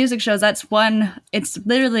 winning on music shows, it's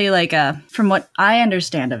literally like from what I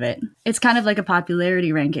understand of it, it's kind of like a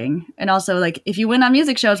popularity ranking. And also, like, if you win on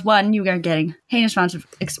music shows, one, you are getting heinous amounts of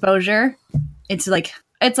exposure. It's like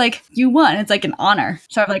you won. It's like an honor.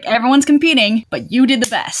 Sort of like everyone's competing, but you did the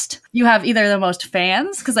best. You have either the most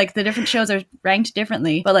fans, because like the different shows are ranked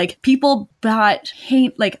differently, but like people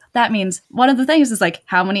that means one of the things is like,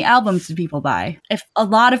 how many albums do people buy? If a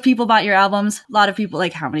lot of people bought your albums, a lot of people,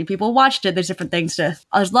 like, how many people watched it? There's a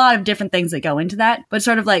lot of different things that go into that, but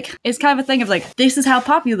sort of like, it's kind of a thing of like, this is how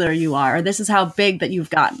popular you are, or this is how big that you've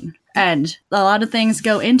gotten. And a lot of things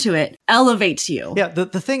go into it, elevates you. Yeah, the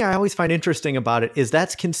thing I always find interesting about it is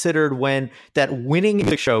that's considered when that winning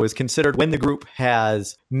music show is considered when the group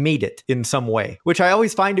has made it in some way, which I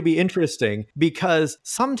always find to be interesting, because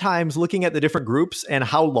sometimes looking at the different groups and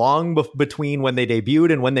how long between when they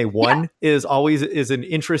debuted and when they won is an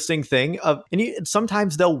interesting thing.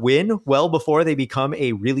 Sometimes they'll win well before they become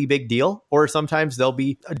a really big deal, or sometimes they'll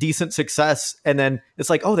be a decent success and then it's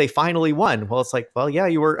like, oh, they finally won. Well, it's like, well, yeah,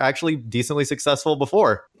 you were actually decently successful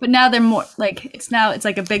before. But now they're more like, it's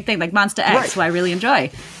like a big thing, like Monsta X, right, who I really enjoy.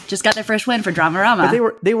 Just got their first win for Dramarama.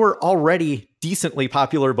 But they were already decently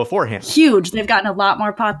popular beforehand. Huge. They've gotten a lot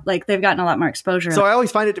more they've gotten a lot more exposure. So I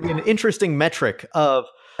always find it to be an interesting metric of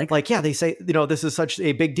like, yeah, they say, this is such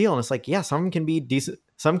a big deal. And it's like, yeah, some can be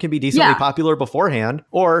decently popular beforehand,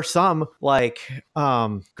 or some like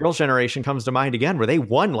Girls' Generation comes to mind again, where they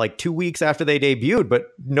won like 2 weeks after they debuted, but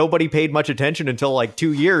nobody paid much attention until like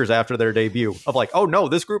 2 years after their debut of like, oh no,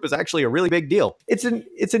 this group is actually a really big deal. It's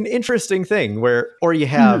an interesting thing or you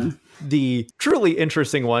have the truly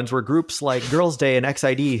interesting ones where groups like Girls' Day and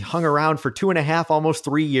XID hung around for 2.5, almost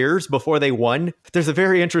 3 years before they won. There's a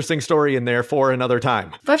very interesting story in there for another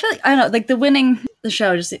time. But I feel like, I don't know, like the winning the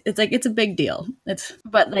show, just it's a big deal.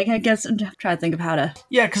 But like, I guess I'm trying to think of how to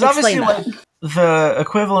because obviously like the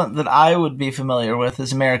equivalent that I would be familiar with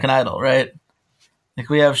is American Idol, right? Like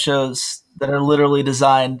we have shows that are literally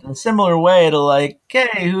designed in a similar way to like,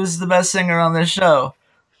 hey, who's the best singer on this show?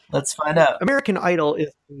 Let's find out. American Idol is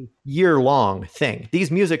a year-long thing.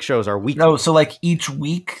 These music shows are weekly. No, so like each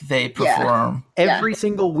week they perform. Every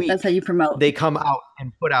single week. That's how you promote. They come out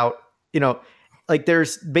and put out, like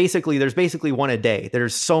there's basically one a day.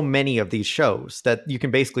 There's so many of these shows that you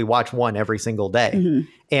can basically watch one every single day. Mm-hmm.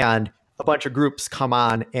 And a bunch of groups come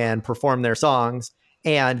on and perform their songs.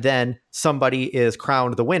 And then somebody is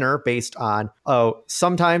crowned the winner based on,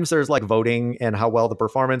 sometimes there's like voting and how well the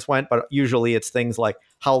performance went, but usually it's things like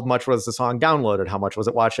how much was the song downloaded, how much was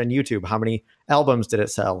it watched on YouTube, how many albums did it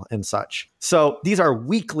sell, and such. So these are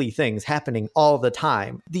weekly things happening all the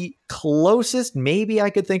time. The closest maybe I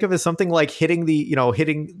could think of is something like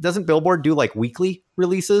doesn't Billboard do like weekly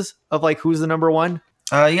releases of like who's the number one?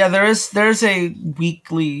 There's a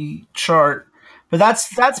weekly chart. But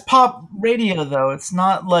that's pop radio though. It's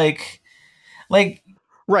not like Like,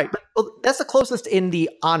 Right. But that's the closest in the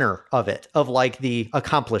honor of it, of like the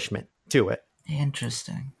accomplishment to it.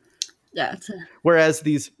 interesting. Yeah. Whereas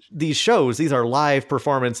these shows, these are live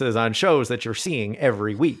performances on shows that you're seeing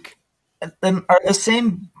every week. And are the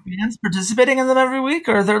same bands participating in them every week,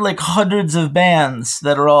 or are there like hundreds of bands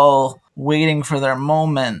that are all waiting for their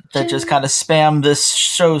moment that just kind of spam this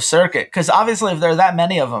show circuit? Because obviously, if there are that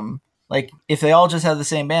many of them, like if they all just have the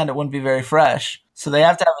same band, it wouldn't be very fresh. So they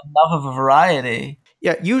have to have enough of a variety.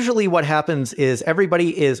 Yeah, usually what happens is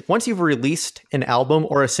everybody is, once you've released an album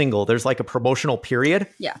or a single, there's like a promotional period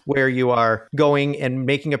where you are going and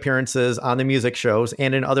making appearances on the music shows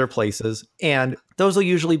and in other places. And those will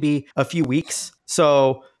usually be a few weeks.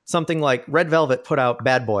 So something like Red Velvet put out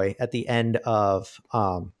Bad Boy at the end of,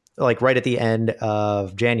 right at the end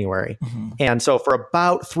of January. Mm-hmm. And so for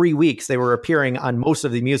about 3 weeks, they were appearing on most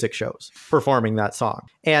of the music shows, performing that song.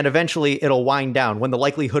 And eventually it'll wind down. When the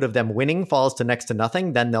likelihood of them winning falls to next to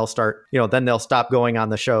nothing, then they'll stop going on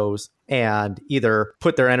the shows and either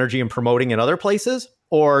put their energy in promoting in other places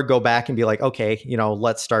or go back and be like, okay,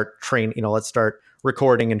 let's start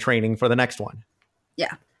recording and training for the next one.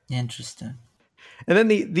 Yeah. Interesting. And then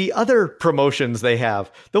the other promotions they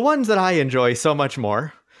have, the ones that I enjoy so much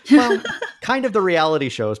more, well, kind of the reality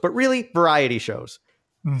shows, but really variety shows.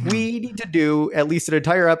 Mm-hmm. We need to do at least an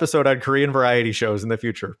entire episode on Korean variety shows in the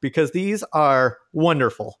future because these are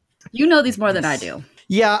wonderful. You know these more than I do.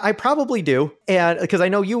 Yeah, I probably do. And because I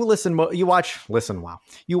know you watch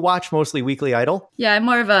mostly Weekly Idol. Yeah, I'm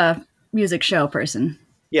more of a music show person.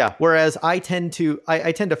 Yeah, whereas I tend to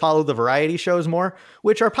follow the variety shows more,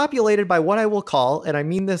 which are populated by what I will call, and I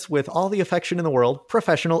mean this with all the affection in the world,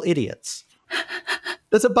 professional idiots.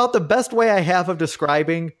 That's about the best way I have of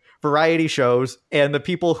describing variety shows and the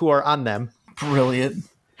people who are on them. Brilliant.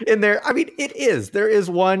 It is. There's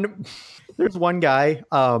one guy,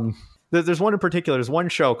 there's one in particular, there's one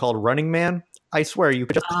show called Running Man. I swear you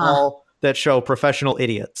could just call that show Professional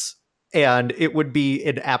Idiots, and it would be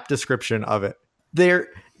an apt description of it. The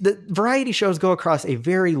variety shows go across a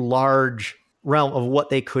very large realm of what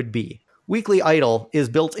they could be. Weekly Idol is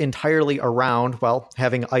built entirely around,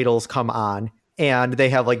 having idols come on, and they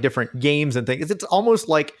have like different games and things. It's almost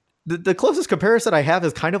like the closest comparison I have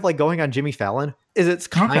is kind of like going on Jimmy Fallon. It's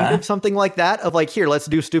kind of something like that of like, here, let's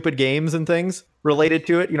do stupid games and things related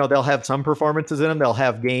to it. They'll have some performances in them. They'll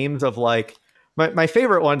have games of like, my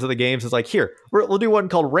favorite ones of the games is like, here, we'll do one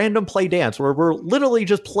called Random Play Dance, where we're literally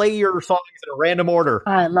just play your songs in a random order.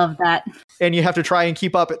 I love that. And you have to try and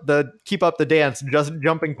keep up the dance, just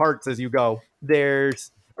jumping parts as you go.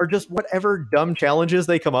 Or just whatever dumb challenges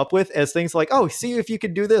they come up with as things like, oh, see if you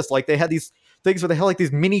can do this. Like they had these things where they had like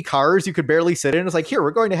these mini cars you could barely sit in. It's like, here, we're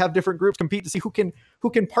going to have different groups compete to see who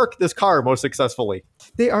can park this car most successfully.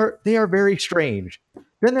 They are very strange.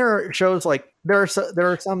 Then there are shows like there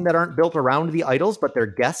are some that aren't built around the idols, but they're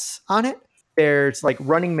guests on it. There's like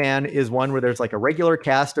Running Man is one where there's like a regular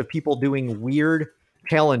cast of people doing weird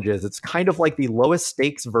challenges. It's kind of like the lowest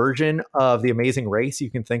stakes version of The Amazing Race you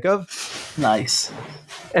can think of. Nice.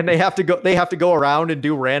 And they have to go around and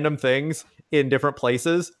do random things in different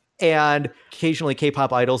places. And occasionally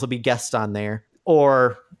K-pop idols will be guests on there.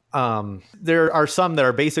 Or there are some that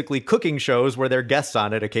are basically cooking shows where they're guests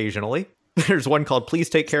on it occasionally. There's one called Please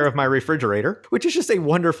Take Care of My Refrigerator, which is just a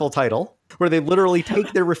wonderful title, where they literally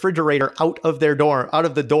take their refrigerator out of the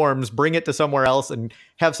dorms, bring it to somewhere else, and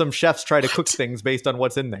have some chefs try to cook things based on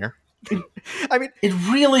what's in there. I mean, it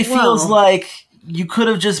really feels like you could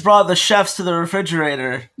have just brought the chefs to the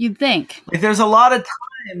refrigerator. You'd think. Like there's a lot of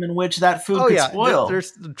time in which that food could spoil.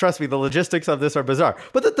 Trust me, the logistics of this are bizarre.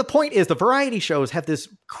 But the point is, the variety shows have this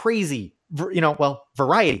crazy,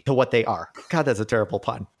 variety to what they are. God, that's a terrible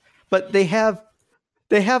pun. But they have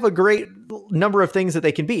a great number of things that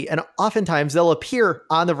they can be. And oftentimes they'll appear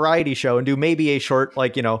on the variety show and do maybe a short,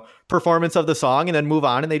 performance of the song and then move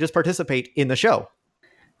on and they just participate in the show.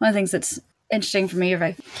 One of the things that's interesting for me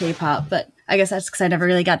about K-pop, but I guess that's because I never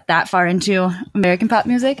really got that far into American pop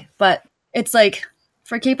music. But it's like,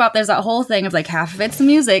 for K-pop, there's that whole thing of like half of it's the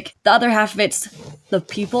music, the other half of it's the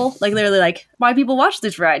people. Like literally like why people watch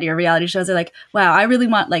this variety or reality shows. They're like, wow, I really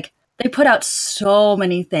want they put out so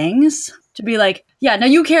many things to be like, yeah, now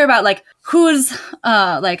you care about who is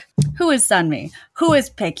Sunmi, who is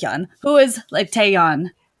Baekhyun, who is Taeyeon,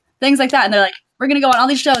 things like that. And they're like, we're going to go on all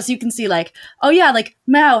these shows so you can see oh yeah,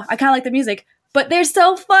 Mao, I kind of like the music, but they're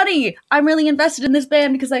so funny. I'm really invested in this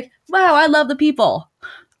band because wow, I love the people.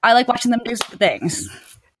 I like watching them do things.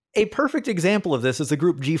 A perfect example of this is the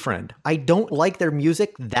group GFriend. I don't like their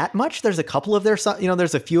music that much. There's a couple of there's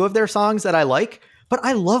a few of their songs that I like, but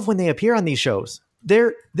I love when they appear on these shows.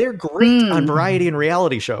 They're great on variety and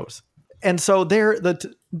reality shows. And so they're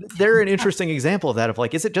an interesting example of that, of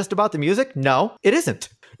like, is it just about the music? No, it isn't.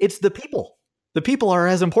 It's the people. The people are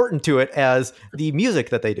as important to it as the music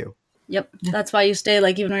that they do. Yep. That's why you stay,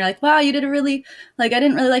 like, even when you're like, wow, you did a really, like, I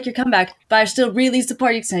didn't really like your comeback, but I still really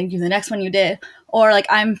support you saying you the next one you did. Or, like,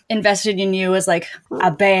 I'm invested in you as, like,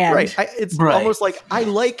 a band. Right. It's almost like, I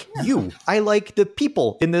like you. I like the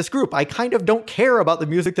people in this group. I kind of don't care about the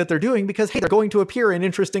music that they're doing because, hey, they're going to appear in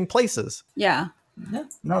interesting places. Yeah. Yeah,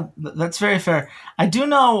 no, that's very fair. I do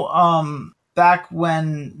know back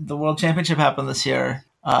when the World Championship happened this year,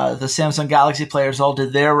 the Samsung Galaxy players all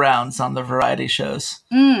did their rounds on the variety shows,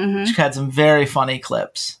 which had some very funny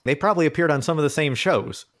clips. They probably appeared on some of the same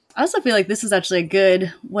shows. I also feel like this is actually a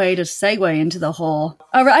good way to segue into the whole...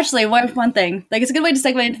 Oh, actually, one thing. Like, it's a good way to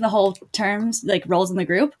segue into the whole terms, like, roles in the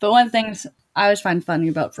group. But one of the things I always find funny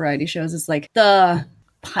about variety shows is, like, the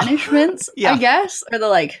punishments, I guess, or the,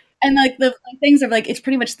 like... And like the things are like, it's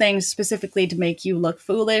pretty much things specifically to make you look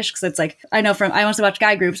foolish. Cause it's like, I know I mostly watch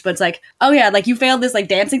guy groups, but it's like, oh yeah, like you failed this like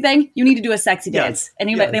dancing thing. You need to do a sexy dance. And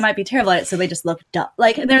they might be terrible at it. So they just look dumb.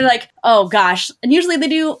 Like, and they're like, oh gosh. And usually they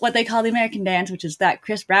do what they call the American dance, which is that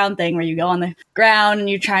Chris Brown thing where you go on the ground and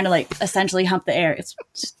you're trying to like essentially hump the air. It's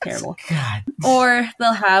just terrible. God. Or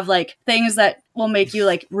they'll have like things that will make you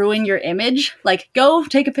like ruin your image. Like go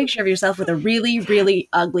take a picture of yourself with a really, really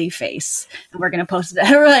ugly face. And we're going to post it.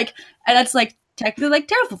 Or like, and that's like technically like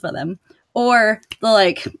terrible for them. Or the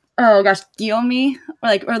like, oh gosh, Guillaume,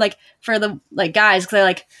 or like for the like guys, because they're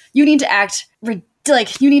like, you need to act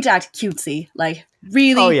cutesy, like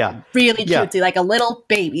really, really cutesy, like a little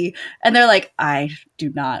baby. And they're like, I do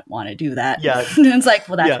not want to do that. Yeah. And it's like,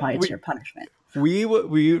 well, that's why it's your punishment. We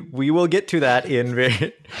will get to that in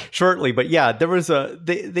very shortly, but yeah, there was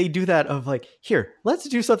they do that of like, here, let's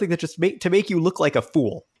do something that just to make you look like a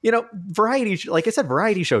fool. You know, like I said,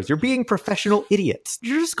 variety shows, you're being professional idiots.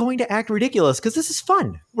 You're just going to act ridiculous because this is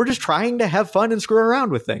fun. We're just trying to have fun and screw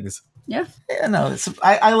around with things. Yeah. Yeah, no,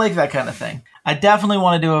 I like that kind of thing. I definitely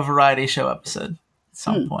want to do a variety show episode at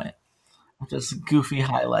some point. Just goofy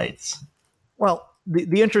highlights. Well,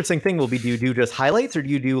 the interesting thing will be, do you do just highlights or do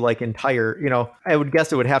you do like entire, you know, I would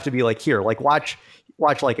guess it would have to be like here, like watch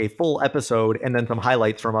like a full episode and then some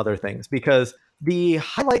highlights from other things, because the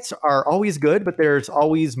highlights are always good, but there's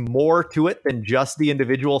always more to it than just the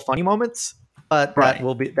individual funny moments. But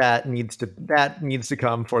that needs to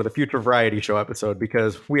come for the future variety show episode,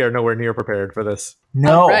 because we are nowhere near prepared for this.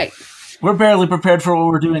 No, right. We're barely prepared for what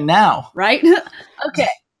we're doing now. Right? Okay.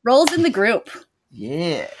 Roles in the group.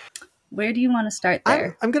 Yeah. Where do you want to start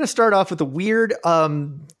there? I'm going to start off with a weird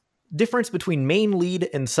difference between main, lead,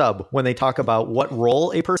 and sub when they talk about what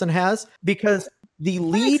role a person has, because the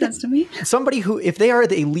lead, that makes sense to me. Somebody who, if they are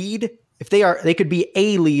the lead, they could be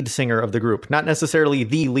a lead singer of the group, not necessarily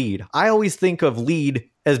the lead. I always think of lead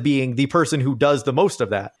as being the person who does the most of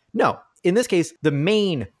that. No. In this case, the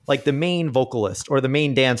main vocalist or the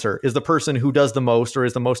main dancer is the person who does the most or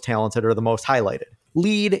is the most talented or the most highlighted.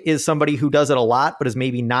 Lead is somebody who does it a lot, but is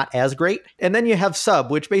maybe not as great. And then you have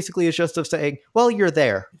sub, which basically is just of saying, well, you're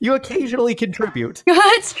there. You occasionally contribute.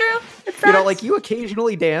 It's true. You know, like you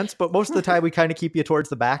occasionally dance, but most of the time we kind of keep you towards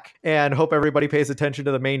the back and hope everybody pays attention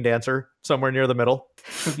to the main dancer somewhere near the middle.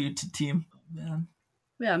 Tribute to team.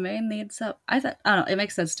 Yeah, main lead sub. I don't know. It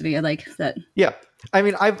makes sense to me. I like that. Yeah. I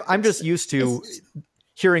mean, I'm just used to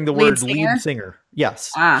hearing the word lead singer.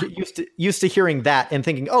 Yes. Used to hearing that and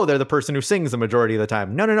thinking, oh, they're the person who sings the majority of the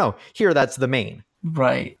time. No. Here, that's the main.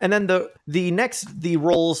 Right. And then the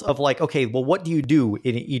roles of like, okay, well, what do you do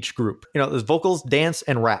in each group? You know, there's vocals, dance,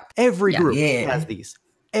 and rap. Every group has these.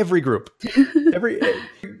 Every group.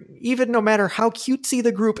 Even no matter how cutesy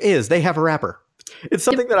the group is, they have a rapper. It's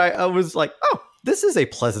something that I was like, oh, this is a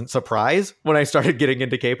pleasant surprise when I started getting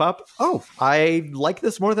into K-pop. Oh, I like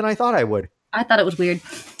this more than I thought I would. I thought it was weird.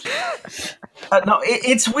 No,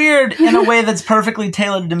 it's weird in a way that's perfectly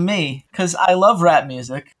tailored to me, because I love rap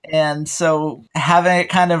music. And so having it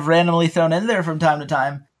kind of randomly thrown in there from time to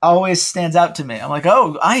time always stands out to me. I'm like,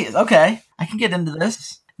 oh, okay, I can get into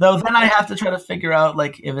this. Though then I have to try to figure out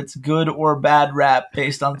like if it's good or bad rap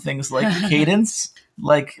based on things like cadence.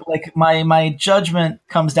 Like my judgment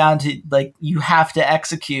comes down to like you have to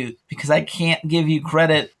execute, because I can't give you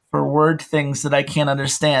credit for word things that I can't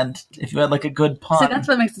understand if you had like a good pun. So that's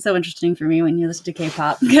what makes it so interesting for me when you listen to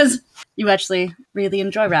K-pop, because you actually really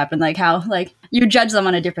enjoy rap and like how like you judge them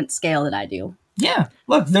on a different scale than I do. Yeah.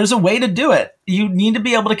 Look, there's a way to do it. You need to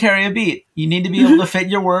be able to carry a beat. You need to be able to fit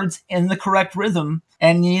your words in the correct rhythm,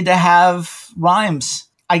 and you need to have rhymes.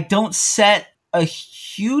 I don't set a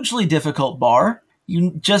hugely difficult bar.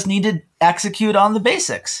 You just need to execute on the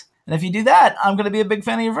basics. And if you do that, I'm going to be a big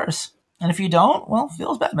fan of your verse. And if you don't, well,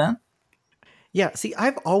 feels bad, man. Yeah, see,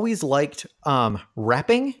 I've always liked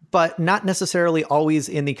rapping, but not necessarily always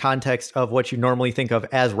in the context of what you normally think of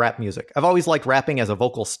as rap music. I've always liked rapping as a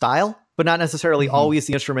vocal style, but not necessarily always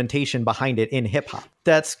the instrumentation behind it in hip hop.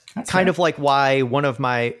 That's kind of like why one of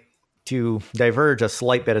my, to diverge a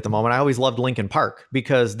slight bit at the moment, I always loved Linkin Park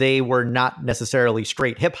because they were not necessarily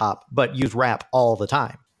straight hip hop, but used rap all the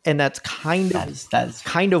time. And that's kind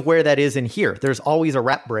of where that is in here. There's always a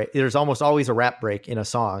rap break. There's almost always a rap break in a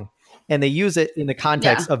song. And they use it in the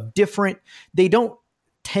context of different, they don't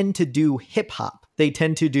tend to do hip hop. They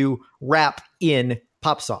tend to do rap in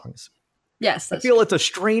pop songs. Yes. I feel it's a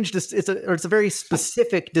strange, it's a very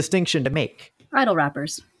specific distinction to make. Idol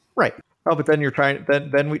rappers. Right. Oh, but then you're trying,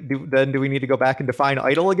 then do we need to go back and define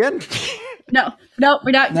idol again? No,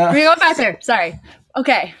 we're not. No. We're going back there. Sorry.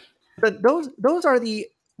 Okay. But those are the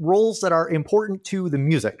roles that are important to the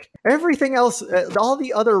music. Everything else, all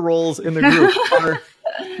the other roles in the group are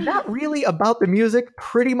not really about the music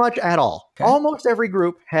pretty much at all. Okay. Almost every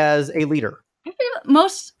group has a leader.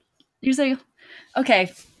 Most, you say,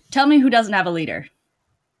 okay, tell me who doesn't have a leader.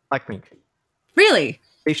 Blackpink. Really?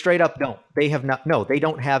 They straight up don't. They have not, no, they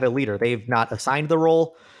don't have a leader. They've not assigned the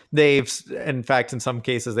role. In fact, in some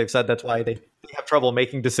cases, they've said that's why they have trouble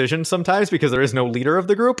making decisions sometimes because there is no leader of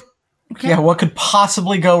the group. Okay. Yeah, what could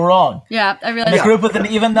possibly go wrong? Yeah, I realize. A group with an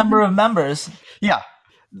even number of members. Yeah.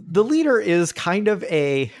 The leader is kind of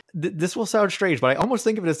this will sound strange, but I almost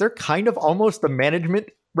think of it as they're kind of almost the management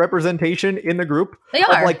representation in the group. They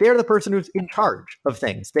are. Like they're the person who's in charge of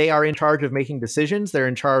things. They are in charge of making decisions. They're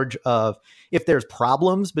in charge of, if there's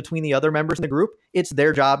problems between the other members in the group, it's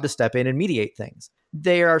their job to step in and mediate things.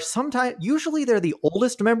 They are usually they're the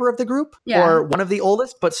oldest member of the group or one of the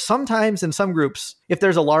oldest, but sometimes in some groups, if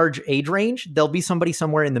there's a large age range, there'll be somebody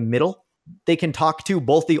somewhere in the middle. They can talk to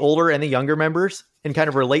both the older and the younger members and kind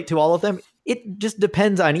of relate to all of them. It just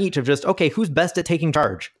depends on each of just, okay, who's best at taking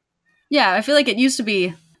charge? Yeah, I feel like it used to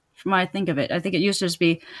be, from what I think of it, I think it used to just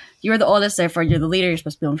be, you're the oldest, therefore you're the leader, you're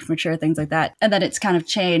supposed to be more mature, things like that. And then it's kind of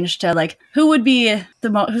changed to like, who would be who's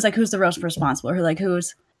the most responsible? Or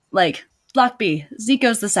who's Block B,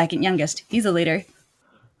 Zico's the second youngest. He's a leader.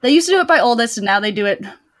 They used to do it by oldest, and now they do it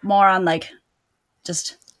more on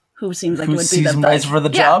just who seems like it would be the best for the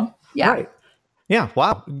job. Yeah. Right. Yeah.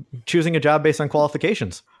 Wow. Choosing a job based on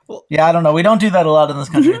qualifications. Well, yeah, I don't know. We don't do that a lot in this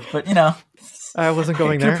country, but I wasn't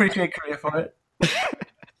going there. I appreciate Korea for it.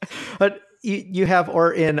 But you have,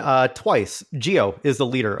 or in Twice, Geo is the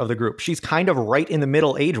leader of the group. She's kind of right in the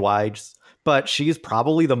middle age-wise, but she's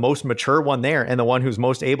probably the most mature one there and the one who's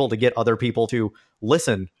most able to get other people to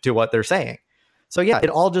listen to what they're saying. So yeah, it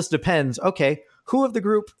all just depends. Okay, who of the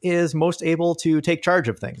group is most able to take charge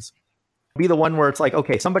of things? Be the one where it's like,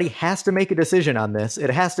 okay, somebody has to make a decision on this. It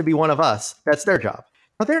has to be one of us. That's their job.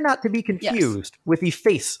 But they're not to be confused with the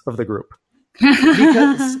face of the group.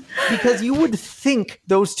 because you would think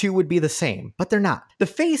those two would be the same, but they're not. The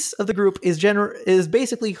face of the group is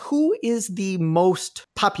basically who is the most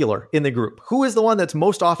popular in the group. Who is the one that's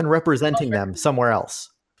most often representing them somewhere else?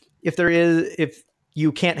 If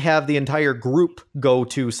you can't have the entire group go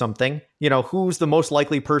to something, who's the most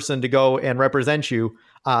likely person to go and represent you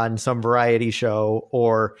on some variety show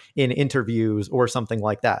or in interviews or something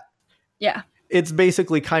like that? Yeah. It's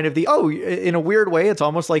basically kind of in a weird way, it's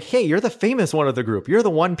almost like, hey, you're the famous one of the group. You're the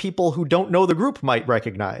one people who don't know the group might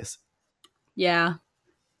recognize. Yeah.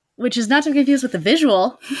 Which is not to be confused with the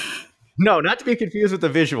visual. No, not to be confused with the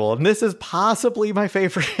visual. And this is possibly my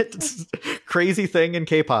favorite crazy thing in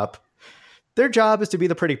K-pop. Their job is to be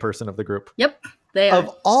the pretty person of the group. Yep, they are.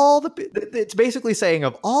 It's basically saying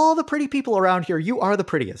of all the pretty people around here, you are the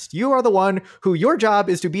prettiest. You are the one who your job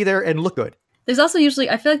is to be there and look good. There's also usually,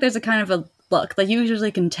 I feel like there's a kind of a look. Like you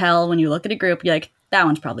usually can tell when you look at a group, you're like, that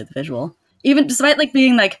one's probably the visual. Even despite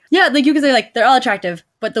being you can say they're all attractive,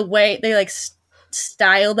 but the way they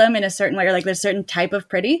style them in a certain way, or there's a certain type of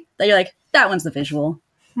pretty that you're like, that one's the visual.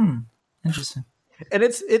 Interesting. And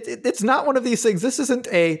it's not one of these things. This isn't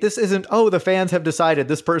the fans have decided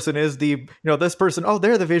this person is this person,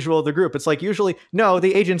 they're the visual of the group. It's usually, no,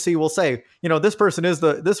 the agency will say, this person is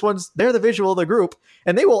they're the visual of the group.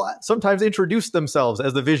 And they will sometimes introduce themselves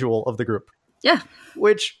as the visual of the group. Yeah.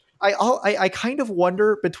 Which I kind of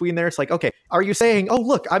wonder between there. It's like, okay, are you saying, oh,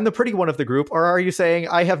 look, I'm the pretty one of the group? Or are you saying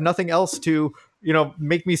I have nothing else to,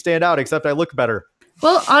 make me stand out except I look better?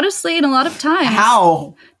 Well, honestly, in a lot of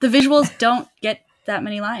times, the visuals don't get that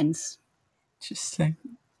many lines. Interesting.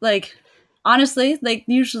 Honestly,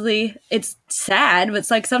 usually it's sad, but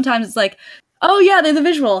it's sometimes it's oh yeah, they're the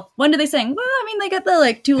visual. When do they sing? Well, I mean, they get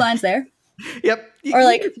the 2 lines there. Yep. Or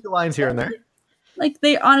a few lines here and there.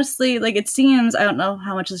 They honestly, it seems, I don't know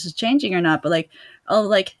how much this is changing or not, but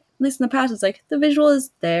least in the past, it's like the visual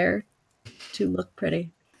is there to look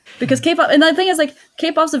pretty. Because K-pop, and the thing is, like,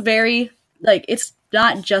 K-pop's a very, like, it's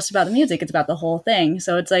not just about the music, it's about the whole thing.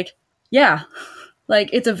 So it's like, yeah, like,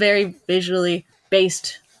 it's a very visually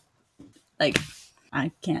based, like,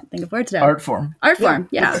 I can't think of words now. Art form. Art form,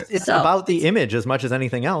 yeah. It's So- about the image as much as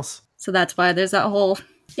anything else. So that's why there's that whole,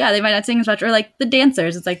 yeah, they might not sing as much. Or like the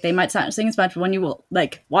dancers, it's like they might not sing as much, but when you will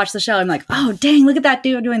like watch the show, I'm like, oh, dang, look at that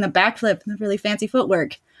dude doing the backflip and the really fancy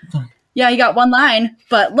footwork. Yeah, he got one line,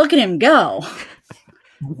 but look at him go.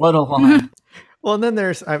 What a line. Well, and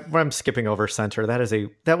then I'm skipping over center. That's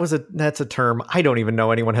a term. I don't even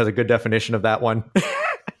know anyone has a good definition of that one.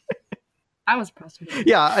 I was impressed with it.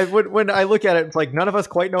 Yeah, when I look at it, it's like none of us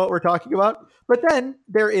quite know what we're talking about. But then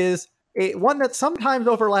there is one that sometimes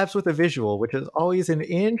overlaps with a visual, which is always an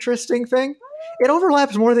interesting thing. It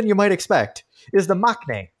overlaps more than you might expect, is the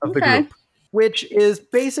maknae of the group, which is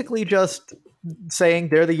basically just saying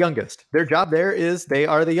they're the youngest. Their job there is they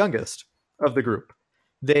are the youngest of the group.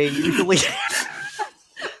 They usually...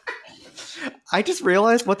 I just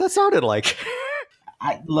realized what that sounded like.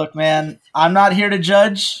 Look, man, I'm not here to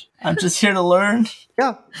judge. I'm just here to learn.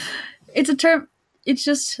 Yeah. It's a term. It's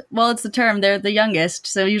just, well, it's the term. They're the youngest,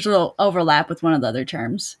 so usually it'll overlap with one of the other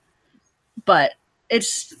terms. But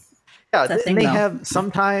it's... Yeah, It's a thing, they though. have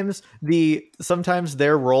sometimes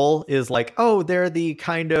their role is like, oh, they're the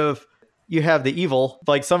kind of, you have the evil,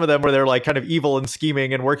 like some of them where they're like kind of evil and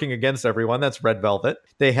scheming and working against everyone. That's Red Velvet.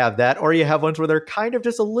 They have that. Or you have ones where they're kind of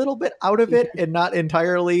just a little bit out of it and not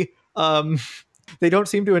entirely, they don't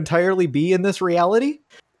seem to entirely be in this reality.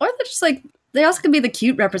 Or they're just like, they also could be the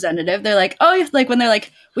cute representative. They're like, oh, like when they're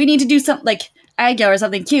like, we need to do something like Agyo or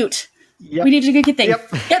something cute. Yep. We need to do a good thing.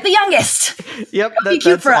 Yep. Get the youngest. Yep, be cute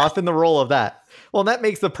that's for us. often the role of that. Well, that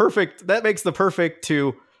makes the perfect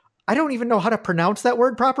to, I don't even know how to pronounce that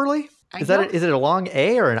word properly. Is it a long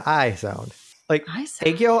A or an I sound? Like I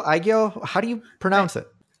say, Agyo, how do you pronounce it?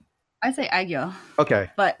 I say Agyo, Okay.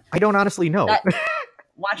 but I don't honestly know. that,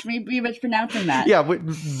 watch me be mispronouncing that. Yeah,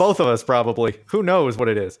 both of us probably. Who knows what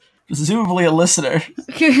it is? Presumably a listener.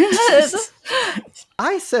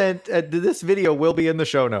 I sent this video will be in the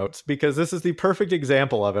show notes because this is the perfect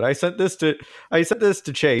example of it. I sent this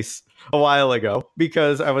to Chase a while ago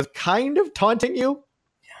because I was kind of taunting you.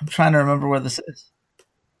 I'm trying to remember where this is.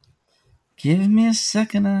 Give me a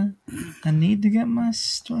second. I need to get my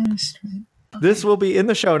story straight. This will be in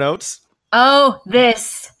the show notes. Oh,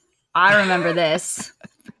 this. I remember this.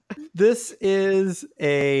 This is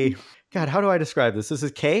God, how do I describe this? This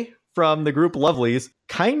is Kay from the group Lovelies,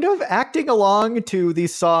 kind of acting along to the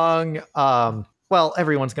song, well,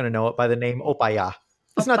 everyone's going to know it by the name Opaya.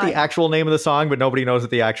 It's not the Opaya. actual name of the song, but nobody knows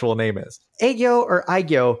what the actual name is. Agyo or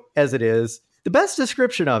Aigyo, as it is, the best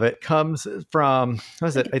description of it comes from, what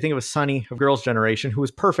was it? I think it was Sunny of Girls' Generation, who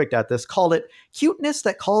was perfect at this, called it cuteness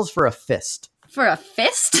that calls for a fist. For a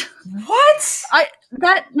fist? What?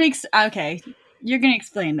 That makes, okay. You're going to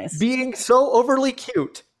explain this. Being so overly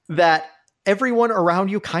cute that everyone around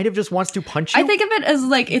you kind of just wants to punch you. I think of it as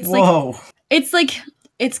like, it's Whoa. it's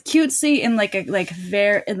cutesy in like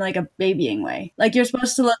a babying way. Like you're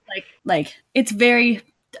supposed to look like it's very,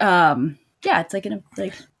 yeah, it's like in a,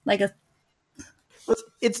 like a,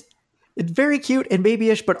 It's very cute and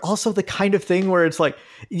babyish, but also the kind of thing where it's like,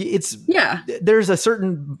 yeah. there's a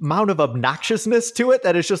certain amount of obnoxiousness to it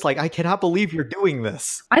that it's just like, I cannot believe you're doing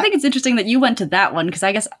this. I think it's interesting that you went to that one because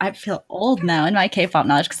I guess I feel old now in my K-pop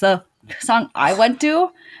knowledge because the song I went to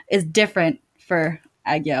is different for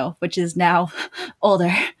Agyo, which is now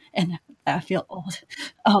older, and I feel old.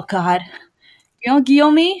 Oh God, you don't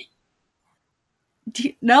Guillaume?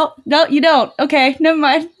 No, you don't. Okay, never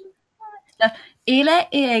mind.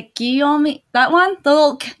 Ile Guillaume, that one, the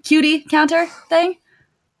little cutie counter thing.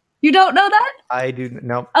 You don't know that? I do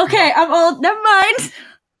no. Okay, I'm old. Never mind.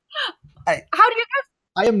 How do you guys?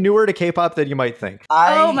 I am newer to K-pop than you might think.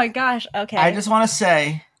 Oh my gosh. Okay. I just want to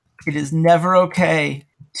say it is never okay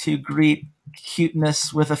to greet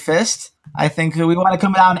cuteness with a fist. I think we want to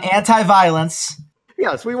come down anti-violence.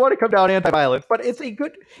 Yes, we want to come down anti-violence, but it's a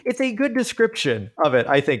good description of it,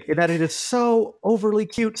 I think, in that it is so overly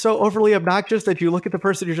cute, so overly obnoxious that you look at the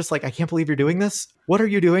person, you're just like, I can't believe you're doing this. What are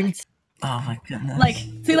you doing? Oh my goodness. like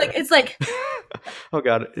see like it's like Oh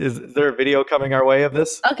God, is there a video coming our way of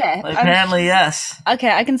this? okay. Apparently, yes.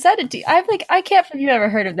 Okay, I can send it to you. I can't believe you've ever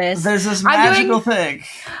heard of this. There's this I'm magical doing- thing.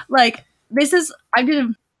 Like this is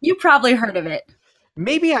you probably heard of it.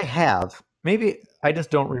 Maybe I have. Maybe I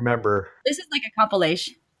just don't remember. This is like a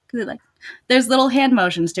compilation because like there's little hand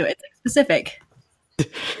motions to it. It's like specific.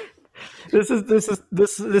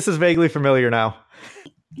 This is vaguely familiar now.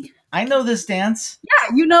 I know this dance.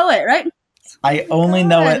 Yeah, you know it, right? I only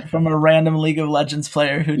know it from a random League of Legends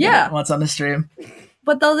player who did it once on the stream.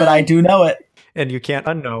 But I do know it. And you can't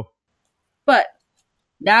unknow. But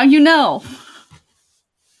now you know.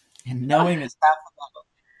 And knowing is half the battle.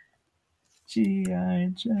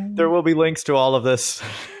 G.I. Joe. There will be links to all of this.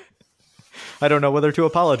 I don't know whether to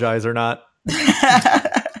apologize or not.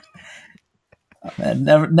 Oh,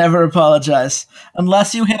 man, never apologize.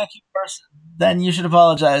 Unless you hit a cute person, then you should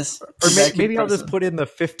apologize. Or maybe I'll just put in the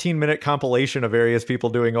 15-minute compilation of various people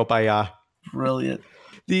doing Opaya. Brilliant.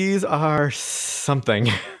 These are something.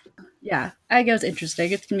 Yeah, I guess it's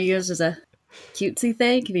interesting. It can be used as a cutesy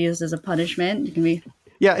thing. It can be used as a punishment. It can be...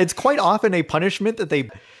 Yeah, it's quite often a punishment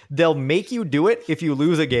that they'll make you do it if you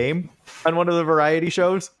lose a game on one of the variety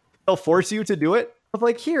shows. They'll force you to do it. Of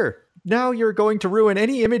like, here, now you're going to ruin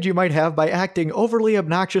any image you might have by acting overly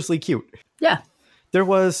obnoxiously cute. Yeah. There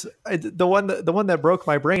was the one that broke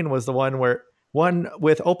my brain was the one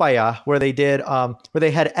with Opaya where they did where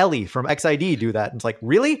they had Ellie from XID do that. And it's like,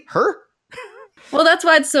 really? Her? Well, that's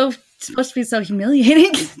why it's supposed to be so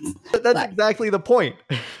humiliating. That's exactly the point.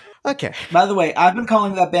 Okay. By the way, I've been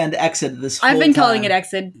calling that band Exit this whole time. I've been calling it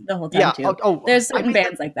Exit the whole time, too. There's certain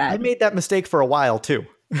bands like that. I made that mistake for a while, too.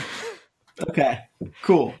 Okay,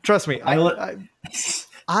 cool. Trust me. I was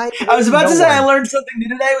about to say I learned something new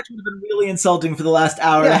today, which would have been really insulting for the last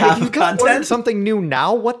hour and a half of content. Something new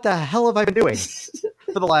now? What the hell have I been doing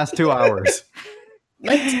for the last 2 hours?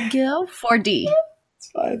 Let's go 4D.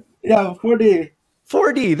 It's fine. Yeah, 4D.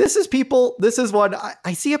 4D. This is one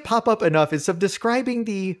I see it pop up enough. It's of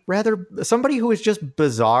describing somebody who is just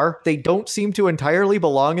bizarre. They don't seem to entirely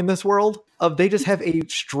belong in this world. They just have a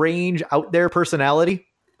strange out there personality.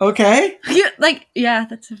 Okay.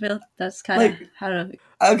 That's kind of how to.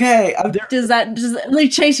 Okay. Does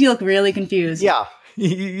Chase, you look really confused? Yeah,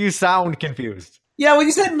 you sound confused. Yeah, when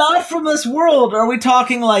you said not from this world, are we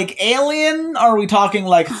talking like Alien? Are we talking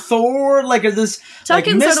like Thor? Like, is this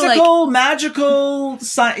talking like mystical, magical,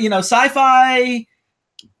 sci-fi?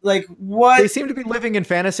 Like, what? They seem to be living in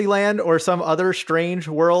Fantasyland or some other strange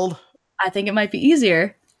world. I think it might be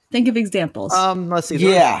easier. Think of examples. Let's see.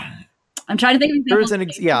 Yeah. I'm trying to think of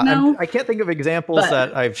examples. I can't think of examples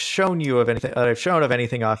that I've shown you of anything that I've shown of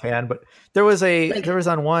anything offhand, but there was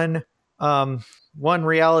on one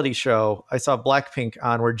reality show I saw Blackpink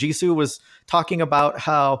on where Jisoo was talking about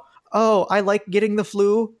how, I like getting the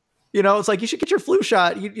flu. It's like, you should get your flu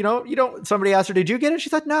shot. Somebody asked her, did you get it? She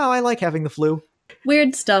said, no, I like having the flu.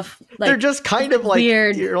 Weird stuff. They're just kind of like,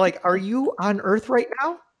 weird. You're like, are you on Earth right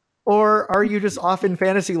now? Or are you just off in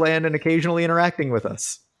Fantasyland and occasionally interacting with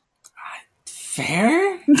us?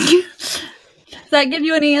 Fair? Does that give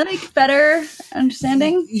you any better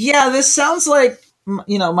understanding? Yeah, this sounds like,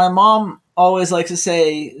 my mom always likes to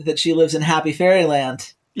say that she lives in Happy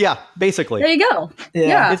Fairyland. Yeah, basically. There you go.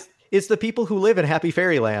 Yeah. It's the people who live in Happy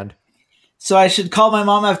Fairyland. So I should call my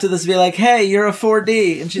mom after this and be like, hey, you're a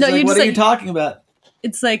 4D. And she's like, what are you talking about?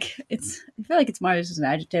 It's like, I feel like it's more just an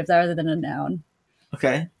adjective rather than a noun.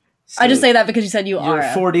 Okay. So I just say that because you said you're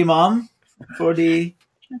a 4D mom? 4D?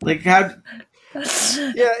 Like, how...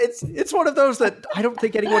 Yeah, it's one of those that I don't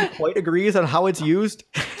think anyone quite agrees on how it's used.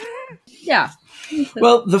 Yeah.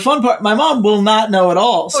 Well, the fun part, my mom will not know at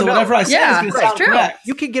all. So whatever I say is going to sound correct.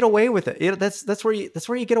 You can get away with it. That's where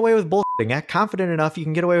you get away with bullshitting. Act confident enough, you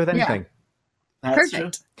can get away with anything. Yeah.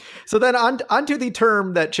 Perfect. True. So then onto the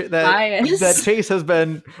term that Chase has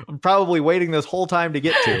been probably waiting this whole time to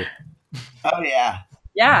get to. Oh yeah.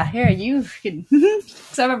 Yeah. Here you can.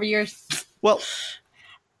 So I remember yours. Well.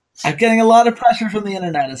 I'm getting a lot of pressure from the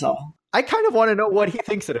internet is all. I kind of want to know what he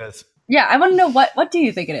thinks it is. Yeah, I want to know what do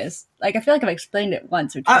you think it is? Like, I feel like I've explained it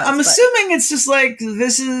once or twice. I'm assuming it's just like,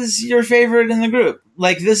 this is your favorite in the group.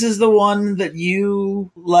 Like, this is the one that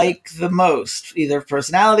you like the most, either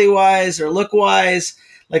personality-wise or look-wise.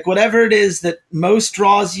 Like, whatever it is that most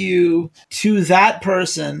draws you to that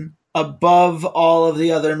person above all of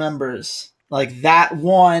the other members. Like, that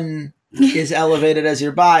one is elevated as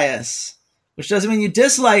your bias. Which doesn't mean you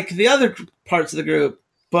dislike the other parts of the group,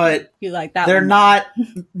 but you like that. They're not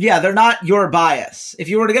your bias. If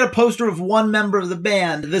you were to get a poster of one member of the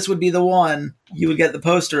band, this would be the one you would get the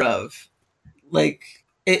poster of. Like,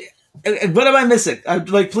 what am I missing?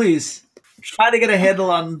 Please try to get a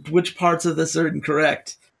handle on which parts of this are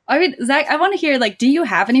incorrect. I mean, Zach, I want to hear, do you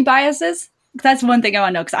have any biases? That's one thing I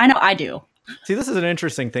want to know, because I know I do. See, this is an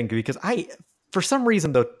interesting thing, because for some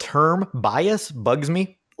reason, the term bias bugs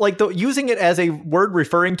me. Like, using it as a word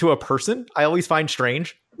referring to a person, I always find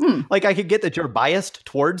strange. Like, I could get that you're biased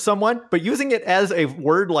towards someone, but using it as a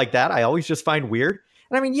word like that, I always just find weird.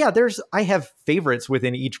 And I mean, yeah, I have favorites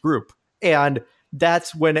within each group. And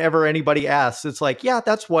that's whenever anybody asks, it's like, yeah,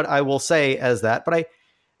 that's what I will say as that. But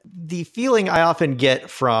the feeling I often get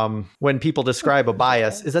from when people describe a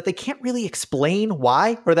bias is that they can't really explain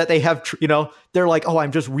why, or that they have, they're like, oh,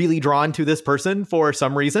 I'm just really drawn to this person for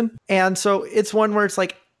some reason. And so it's one where it's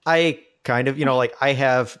like, I kind of, like I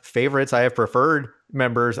have favorites, I have preferred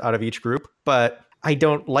members out of each group, but I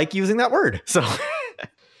don't like using that word. So.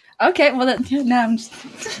 Okay, well, now I'm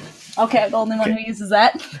the only one who uses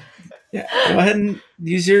that. Yeah, go ahead and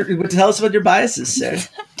tell us about your biases, Sarah.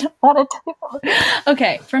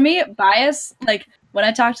 Okay, for me, bias, like when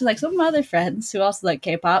I talk to like some of my other friends who also like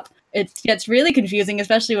K-pop, it gets really confusing,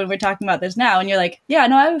 especially when we're talking about this now. And you're like, yeah,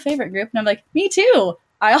 no, I have a favorite group, and I'm like, me too.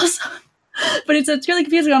 I also, but it's really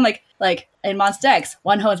confusing. I'm like in Monsta X,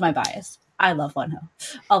 Wonho is my bias. I love Wonho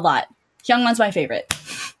a lot. Hyungwon's my favorite.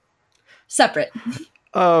 Separate.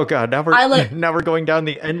 Oh god, now we're going down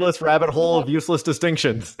the endless rabbit hole of useless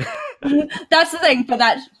distinctions. That's the thing,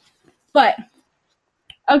 but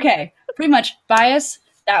okay, pretty much bias.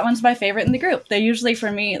 That one's my favorite in the group. They're usually,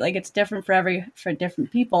 for me, like it's different for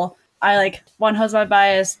different people. I like Wonho's my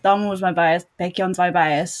bias, Dongwoo's my bias, Baekhyun's my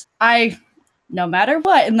bias. No matter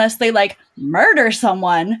what, unless they like murder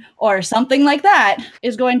someone or something like that,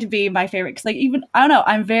 is going to be my favorite. Because like even I don't know,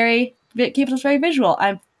 K-pop's very visual.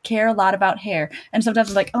 I care a lot about hair, and sometimes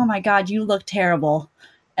I'm like, oh my god, you look terrible,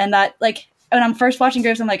 and that like when I'm first watching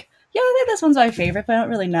groups, I'm like, yeah, I think this one's my favorite, but I don't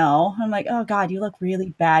really know. I'm like, oh god, you look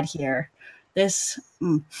really bad here.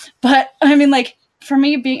 But I mean, like for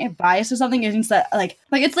me, being biased or something isn't that like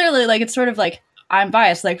it's literally like it's sort of like I'm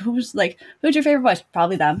biased. Like who's your favorite voice?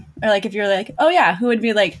 Probably them. Or like if you're like, oh yeah, who would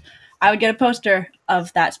be like? I would get a poster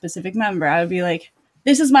of that specific member. I would be like,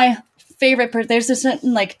 this is my favorite person. There's a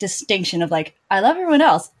certain like distinction of like I love everyone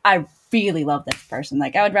else. I really love this person.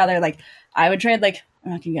 Like I would rather like I would trade like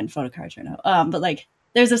I'm not gonna get in photo cards right now. But like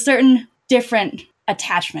there's a certain different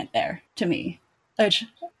attachment there to me, which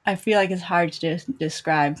I feel like is hard to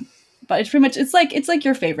describe. But it's pretty much it's like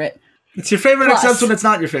your favorite. It's your favorite except when it's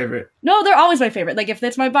not your favorite. No, they're always my favorite. Like if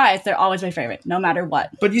it's my bias, they're always my favorite, no matter what.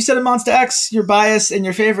 But you said in Monsta X, your bias and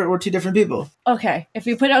your favorite were two different people. Okay, if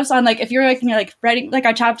you put us on like if you're like writing like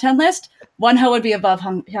our top 10 list, Wonho would be above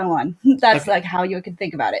Hyungwon. That's okay. Like how you could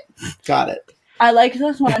think about it. Got it. I like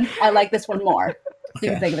this one. I like this one more. Okay.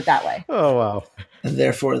 You can think of it that way. Oh wow! And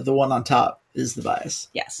therefore, the one on top is the bias.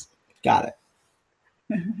 Yes. Got it.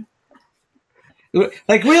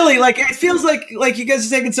 Like really, like it feels like you guys are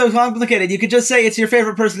taking so complicated. You could just say it's your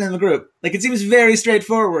favorite person in the group. Like it seems very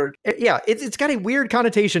straightforward. Yeah, it's got a weird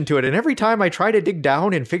connotation to it. And every time I try to dig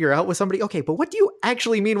down and figure out with somebody, okay, but what do you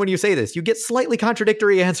actually mean when you say this? You get slightly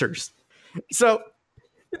contradictory answers. So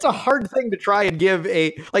it's a hard thing to try and give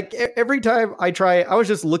every time I try, I was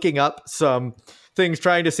just looking up some things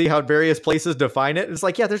trying to see how various places define it. It's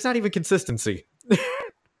like, yeah, there's not even consistency.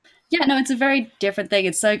 Yeah, no, it's a very different thing.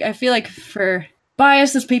 It's like, I feel like for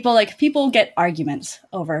bias is people get arguments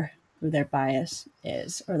over who their bias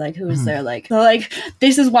is or like who's their like, so like,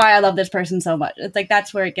 this is why I love this person so much. It's like,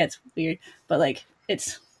 that's where it gets weird. But like,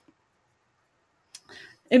 it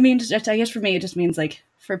means, I guess for me, it just means like,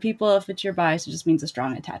 for people, if it's your bias, it just means a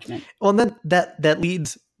strong attachment. Well, and then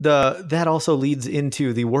that also leads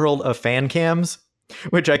into the world of fan cams,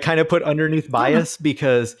 which I kind of put underneath bias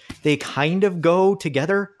because they kind of go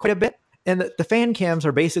together quite a bit. And the fan cams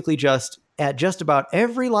are basically just at just about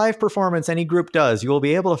every live performance any group does, you will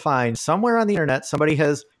be able to find somewhere on the internet somebody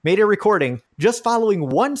has made a recording just following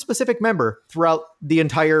one specific member throughout the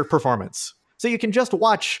entire performance. So you can just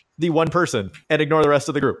watch the one person and ignore the rest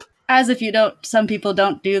of the group. As if some people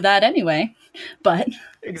don't do that anyway, but...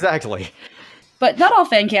 Exactly. But not all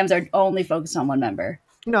fan cams are only focused on one member.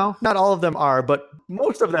 No, not all of them are, but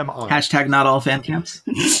most of them are. Hashtag not all fan cams.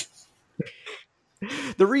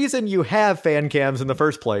 The reason you have fan cams in the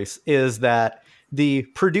first place is that the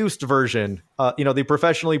produced version, the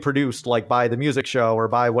professionally produced, like by the music show or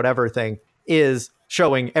by whatever thing, is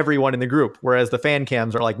showing everyone in the group. Whereas the fan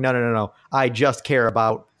cams are like, no. I just care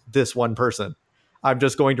about this one person. I'm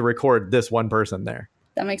just going to record this one person there.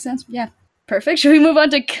 That makes sense. Yeah. Perfect. Should we move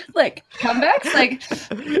on to comebacks? Like,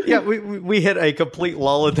 yeah, we hit a complete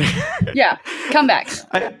lull in there. Yeah. Comebacks.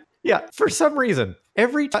 For some reason,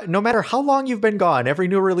 no matter how long you've been gone, every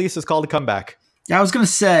new release is called a comeback. Yeah, I was going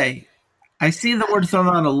to say, I see the word thrown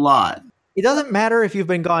around a lot. It doesn't matter if you've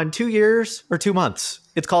been gone 2 years or 2 months.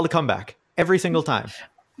 It's called a comeback every single time.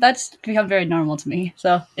 That's become very normal to me.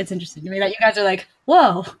 So it's interesting to me that you guys are like,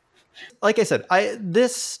 whoa. Like I said,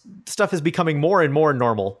 this stuff is becoming more and more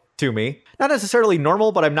normal to me. Not necessarily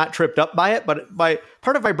normal, but I'm not tripped up by it. But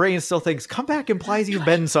part of my brain still thinks comeback implies you've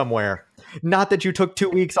been somewhere. not that you took 2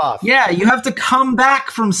 weeks off. Yeah, you have to come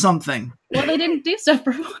back from something. Well, they didn't do stuff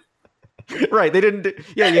for Right, they didn't.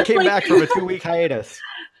 Yeah, you came Like- back from a 2-week hiatus.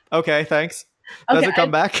 Okay, thanks. Does it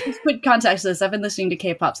come back? Just put context to this. I've been listening to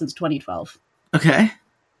K-pop since 2012. Okay,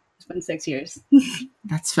 It's been 6 years.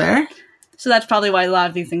 that's fair. So that's probably why a lot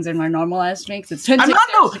of these things are more normalized to me. 'Cause it's been I'm 6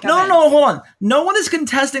 not. years to come in. No, hold on. No one is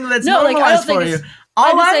contesting that it's No, like, I normalized don't for think you. it's-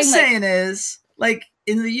 All I'm I'm just saying is, like,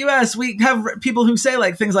 in the U.S., we have people who say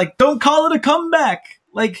like things like, "Don't call it a comeback."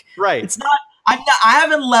 Like, Right. it's not. I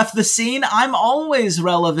haven't left the scene. I'm always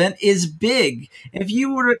relevant. Is big. If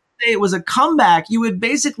you were to say it was a comeback, you would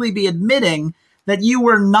basically be admitting that you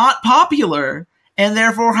were not popular and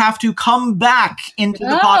therefore have to come back into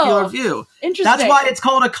the Oh, popular view. Interesting. That's why it's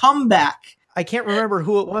called a comeback. I can't remember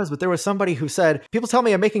who it was, but there was somebody who said, people tell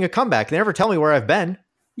me I'm making a comeback. They never tell me where I've been.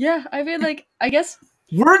 Yeah, I mean, like, I guess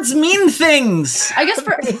Words mean things.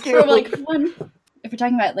 for Thank you. like one, if we're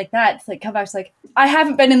talking about it like that, it's like comebacks. Like, I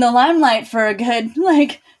haven't been in the limelight for a good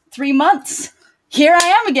like 3 months. Here I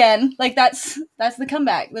am again. Like that's the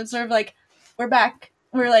comeback. That's sort of like we're back.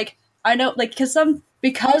 We're like I know like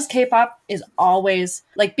because K-pop is always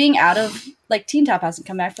like being out of like Teen Top hasn't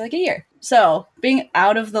come back for like a year. So being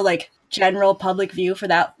out of the like general public view for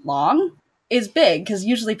that long is big because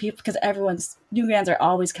usually because everyone's new bands are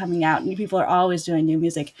always coming out, new people are always doing new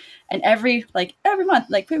music, and every month,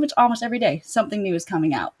 like pretty much almost every day, something new is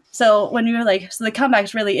coming out. So when we were like, so the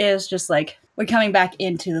comebacks really is just like we're coming back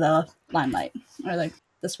into the limelight or like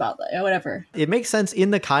the spotlight or whatever. It makes sense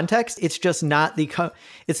in the context. It's just not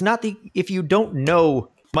if you don't know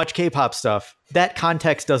much K-pop stuff, that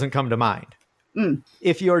context doesn't come to mind.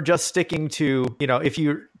 If you're just sticking to,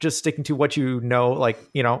 what you know, like,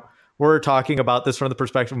 we're talking about this from the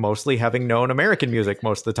perspective of mostly having known American music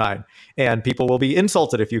most of the time. And people will be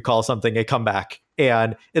insulted if you call something a comeback.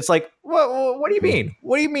 And it's like, what do you mean?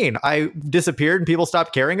 What do you mean? I disappeared and people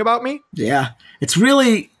stopped caring about me? Yeah, it's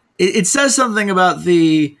really it says something about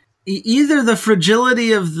either the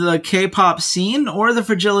fragility of the K-pop scene or the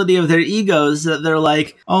fragility of their egos that they're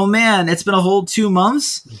like, oh man, it's been a whole 2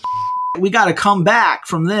 months. We got to come back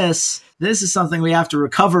from this. This is something we have to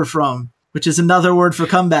recover from, which is another word for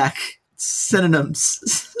comeback.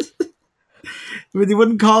 Synonyms. I mean, you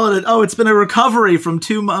wouldn't call it it's been a recovery from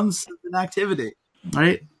 2 months of inactivity,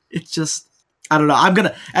 right? It's just, I don't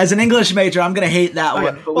know. As an English major, I'm going to hate that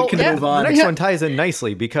one, but we can move on. The next one ties in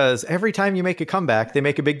nicely because every time you make a comeback, they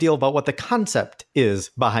make a big deal about what the concept is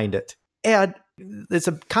behind it. And it's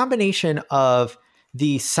a combination of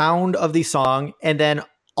the sound of the song and then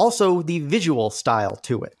also the visual style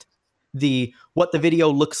to it. What the video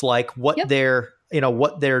looks like, what they're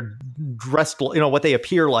dressed, what they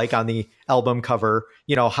appear like on the album cover,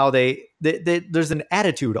 how there's an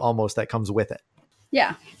attitude almost that comes with it.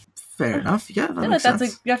 Yeah. Fair enough. Yeah, that makes that's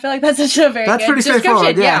sense. I feel like that's such a very That's good pretty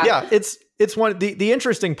straightforward, description. yeah. Yeah, it's one the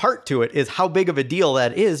interesting part to it is how big of a deal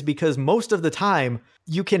that is because most of the time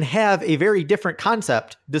you can have a very different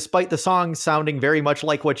concept despite the song sounding very much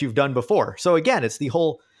like what you've done before. So again, it's the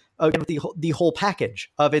whole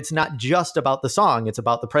package of it's not just about the song, it's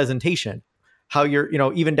about the presentation, how you're,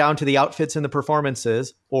 even down to the outfits and the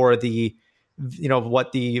performances or the,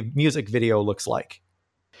 what the music video looks like.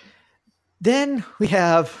 Then we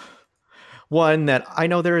have one that I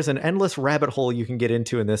know there is an endless rabbit hole you can get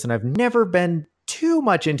into in this, and I've never been too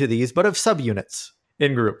much into these, but of subunits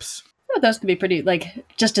in groups. Oh, those can be pretty, like,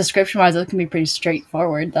 just description-wise, those can be pretty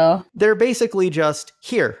straightforward, though. They're basically just,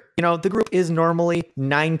 here, the group is normally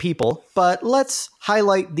 9 people, but let's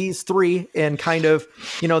highlight these 3 and kind of,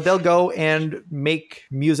 they'll go and make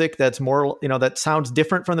music that's more, that sounds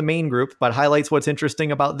different from the main group, but highlights what's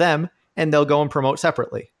interesting about them, and they'll go and promote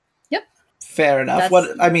separately. Yep. Fair enough.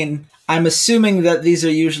 I'm assuming that these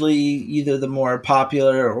are usually either the more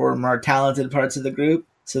popular or more talented parts of the group,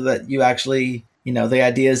 so that you actually... the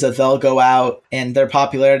idea is that they'll go out and their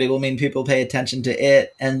popularity will mean people pay attention to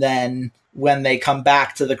it. And then when they come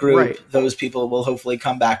back to the group, those people will hopefully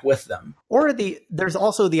come back with them. Or there's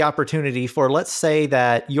also the opportunity for, let's say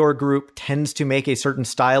that your group tends to make a certain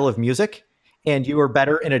style of music and you are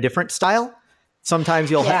better in a different style.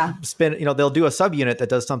 Sometimes you'll they'll do a subunit that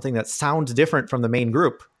does something that sounds different from the main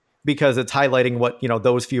group because it's highlighting what,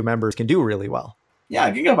 those few members can do really well. Yeah,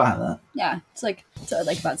 I can go behind that. Yeah, it's like what I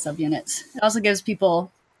like about subunits. It also gives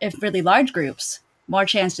people, if really large groups, more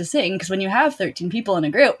chance to sing because when you have 13 people in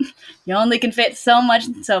a group, you only can fit so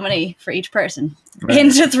many for each person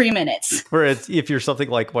into 3 minutes. Whereas if you're something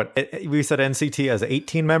like what we said, NCT has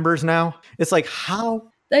 18 members now, it's like how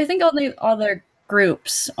I think all their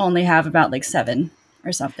groups only have about like 7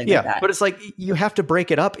 or something like that. But it's like you have to break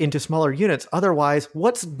it up into smaller units. Otherwise,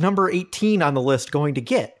 what's number 18 on the list going to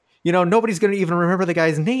get? nobody's going to even remember the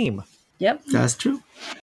guy's name. Yep. That's true.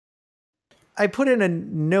 I put in a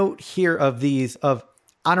note here of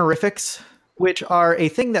honorifics, which are a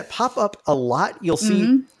thing that pop up a lot. You'll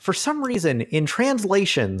see for some reason in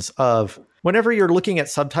translations of whenever you're looking at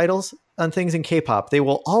subtitles on things in K-pop, they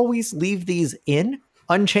will always leave these in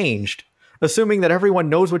unchanged, assuming that everyone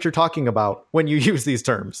knows what you're talking about when you use these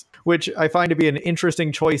terms, which I find to be an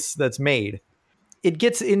interesting choice that's made. It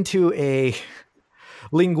gets into a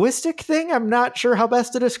linguistic thing I'm not sure how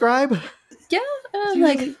best to describe. Yeah,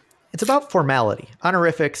 It's about formality.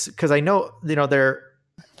 Honorifics, because I know they're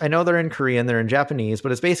in Korean, they're in Japanese,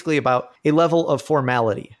 but it's basically about a level of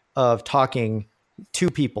formality of talking to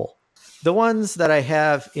people. The ones that I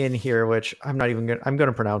have in here, which I'm going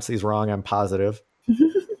to pronounce these wrong, I'm positive.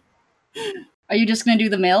 Are you just going to do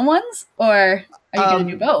the male ones, or are you going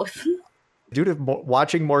to do both? Due to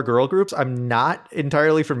watching more girl groups, I'm not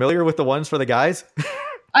entirely familiar with the ones for the guys.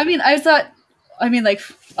 The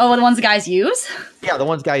ones the guys use? Yeah, the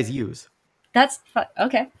ones guys use. That's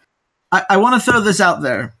okay. I want to throw this out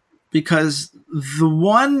there because the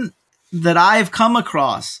one that I've come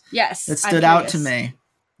across that stood out to me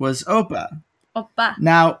was Oppa. Oppa.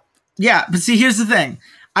 Now, yeah, but see, here's the thing.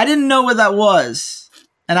 I didn't know what that was,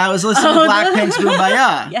 and I was listening to Blackpink's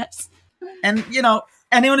Boombayah. Yes. And,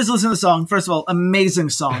 anyone who's listening to the song, first of all, amazing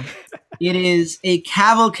song. It is a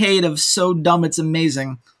cavalcade of so dumb it's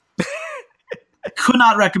amazing. Could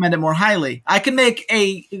not recommend it more highly. I can make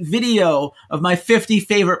a video of my 50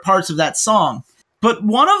 favorite parts of that song. But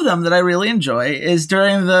one of them that I really enjoy is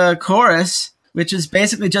during the chorus, which is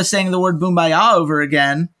basically just saying the word Boombayah over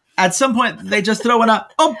again. At some point, they just throw in a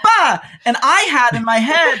Oppa! And I had in my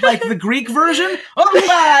head, like, the Greek version,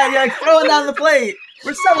 Oppa! Like, throwing down the plate.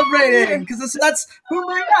 We're celebrating! Because that's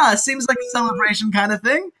Boombayah. Seems like a celebration kind of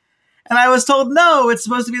thing. And I was told, no, it's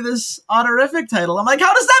supposed to be this honorific title. I'm like,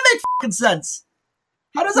 how does that make fucking sense?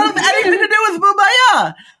 How does that have anything to do with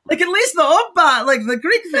Boombayah? Like, at least the Oppa, like the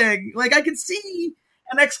Greek thing. Like, I could see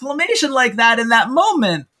an exclamation like that in that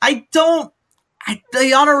moment.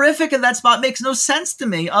 The honorific in that spot makes no sense to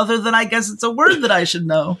me, other than I guess it's a word that I should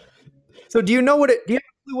know. So do you have a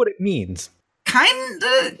clue what it means?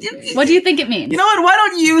 Kinda. What do you think it means? You know what? Why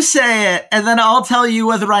don't you say it, and then I'll tell you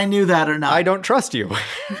whether I knew that or not. I don't trust you.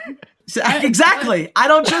 Exactly. I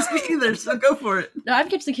don't trust me either, so go for it. No, I'm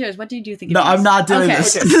just curious. What did you think it No, means? I'm not doing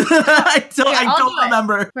this. Okay. I don't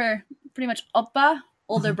remember. For pretty much Oppa,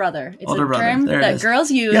 older brother. It's Older a brother. term There it that is.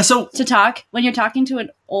 girls use Yeah, to talk when you're talking to an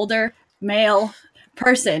older male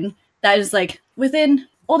person that is like within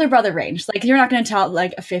older brother range. Like you're not going to tell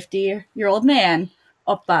like a 50-year-old man,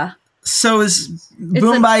 Oppa. So is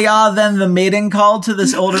Boombayah then the mating call to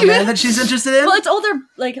this older man that she's interested in? Well, it's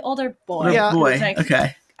older boy. Yeah. Boy. Like,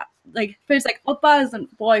 Okay. Like, but it's like Oppa is a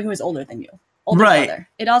boy who is older than you. Older Right. brother.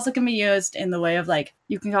 It also can be used in the way of like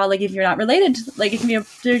you can call like if you're not related, like it can be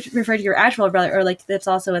referred to your actual brother, or like that's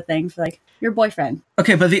also a thing for like your boyfriend.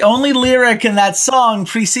 Okay, but the only lyric in that song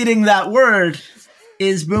preceding that word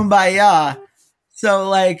is Boombayah. So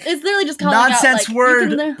like It's literally just calling nonsense out, like,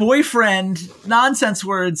 word boyfriend, nonsense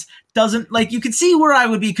words doesn't like you can see where I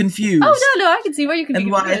would be confused. Oh no, I can see where you can And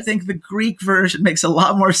be why I confused. think the Greek version makes a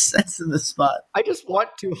lot more sense in this spot. I just want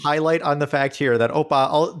to highlight on the fact here that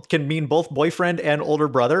Oppa can mean both boyfriend and older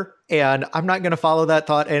brother, and I'm not going to follow that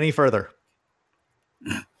thought any further.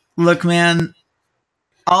 Look, man,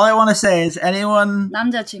 all I want to say is anyone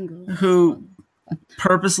남자 친구. who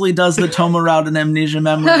purposely does the Toma route and amnesia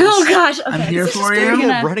memories. Oh gosh, okay. I'm here this is for just you. Is it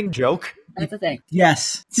gonna- a running joke? That's the thing.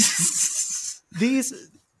 Yes.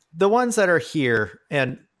 The ones that are here,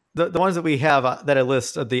 and the ones that we have that I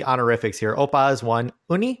list of the honorifics here, Oppa is one,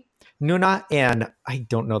 Uni, Nuna, and I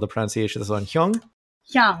don't know the pronunciation of this one, Hyung?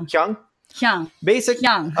 Hyang. Basic.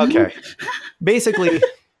 Hyang. Okay. Basically,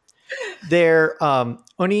 their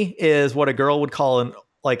Uni is what a girl would call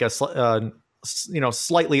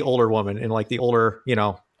slightly older woman, in like the older,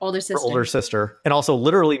 Older sister. older sister, and also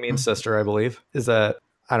literally means sister, I believe. Is that,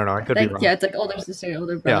 I don't know, I could be wrong. Yeah, it's like older sister,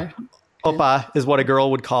 older brother. Oppa is what a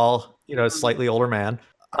girl would call, a slightly older man.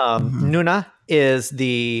 Nuna is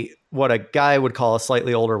what a guy would call a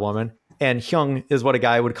slightly older woman, and Hyung is what a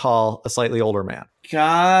guy would call a slightly older man.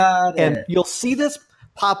 Got it. And you'll see this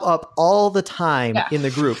pop up all the time in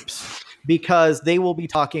the groups because they will be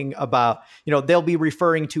talking about, they'll be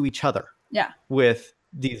referring to each other with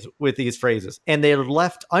these phrases, and they're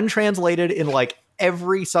left untranslated in like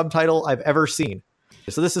every subtitle I've ever seen.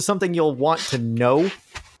 So this is something you'll want to know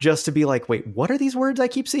just to be like, wait, what are these words I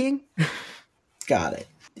keep seeing? Got it.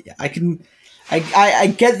 Yeah, I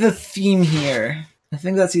get the theme here. I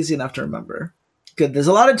think that's easy enough to remember. Good. There's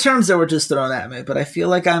a lot of terms that were just thrown at me, but I feel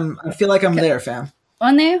like I'm there, fam.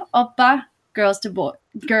 Only oppa, girls to boy,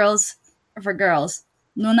 girls for girls.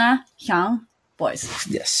 Nuna, hyang, boys.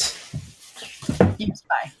 Yes. Used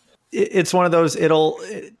by. It's one of those. It'll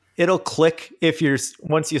click if you're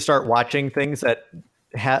once you start watching things that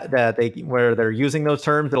where they're using those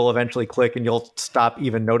terms. It'll eventually click, and you'll stop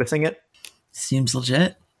even noticing it. Seems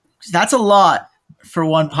legit. That's a lot for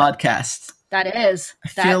one podcast. That is. I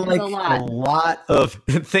feel like a A lot. lot of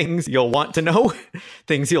things you'll want to know,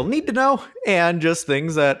 things you'll need to know, and just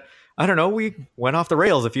things that I don't know. We went off the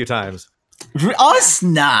rails a few times. Us?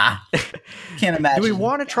 Nah. Can't imagine. Do we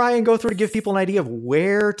want to try and go through to give people an idea of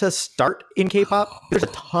where to start in K-pop? There's a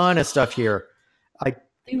ton of stuff here.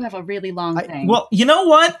 You have a really long thing. Well, you know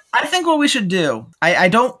what? I think what we should do, I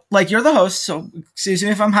don't, like, you're the host, so excuse me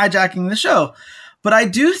if I'm hijacking the show, but I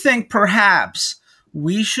do think perhaps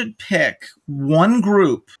we should pick one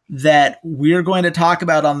group that we're going to talk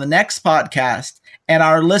about on the next podcast, and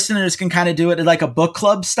our listeners can kind of do it in like a book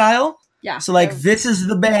club style. yeah. So, like, this is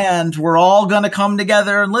the band we're all going to come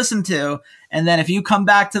together and listen to, and then if you come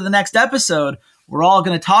back to the next episode, we're all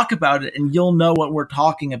going to talk about it, and you'll know what we're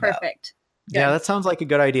talking about. Perfect. Yeah, that sounds like a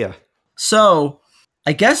good idea. So,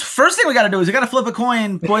 I guess first thing we got to do is we got to flip a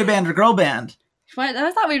coin, boy band or girl band. What?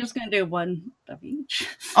 I thought we were just going to do one of each.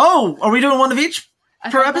 Oh, are we doing one of each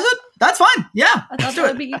I per thought that- episode? That's fine. Yeah, I let's thought do that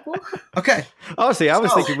would it. be equal. Okay. Oh, see, I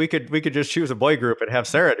was So- thinking we could just choose a boy group and have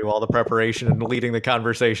Sarah do all the preparation and leading the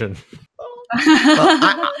conversation. Well,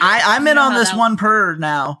 I'm in You know on how this that- one per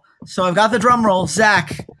now. So I've got the drum roll.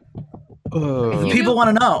 Zach, Oh. people want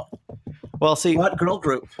to know Well, see, what girl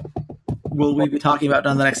group will we be talking about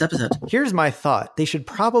on the next episode? here's my thought. They should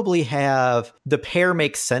probably have the pair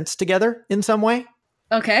make sense together in some way.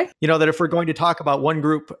 Okay. You know, that if we're going to talk about one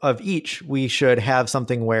group of each, we should have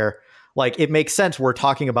something where, like, it makes sense we're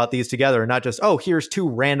talking about these together and not just, oh, here's two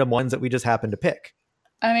random ones that we just happen to pick.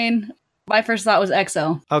 I mean, my first thought was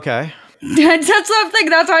EXO. Okay. That's what I'm thinking.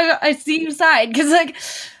 That's why I see you side. Because, like,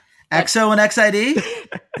 EXO and XID,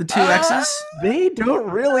 the two X's. They don't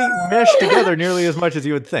really mesh together nearly as much as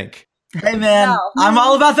you would think. Hey man, No. I'm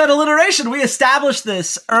all about that alliteration. We established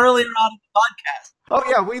this earlier on in the podcast. Oh,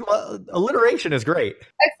 yeah, alliteration is great.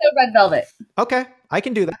 EXO Red Velvet. Okay, I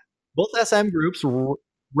can do that. Both SM groups,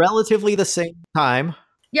 relatively the same time.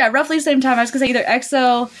 Yeah, roughly the same time. I was going to say either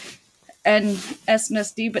EXO and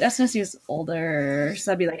SNSD, but SNSD is older.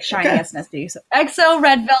 So that'd be like Shiny Okay. SNSD. So EXO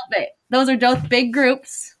Red Velvet. Those are both big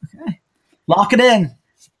groups. Lock it in.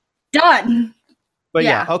 Done. But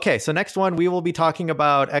yeah, Yeah. okay, so next one we will be talking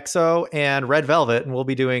about EXO and Red Velvet, and we'll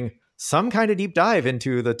be doing some kind of deep dive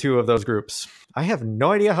into the two of those groups. I have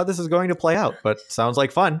no idea how this is going to play out, but sounds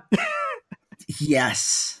like fun.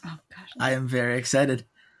 Yes. Oh, gosh. I am very excited.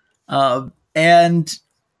 And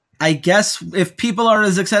I guess if people are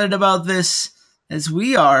as excited about this as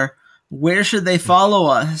we are, where should they follow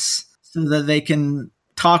us so that they can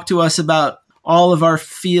talk to us about all of our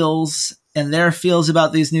feels and their feels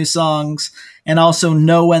about these new songs and also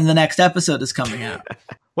know when the next episode is coming out?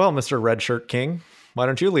 Well, Mr. Red Shirt King, why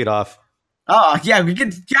don't you lead off? Oh, yeah, we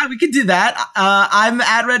could do that. I'm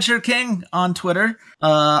at Redshirt King on Twitter.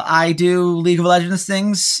 I do League of Legends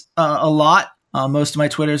things a lot. Most of my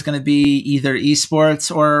Twitter is going to be either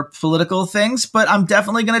esports or political things, but I'm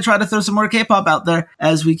definitely going to try to throw some more K-pop out there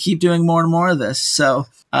as we keep doing more and more of this. So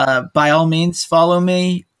by all means, follow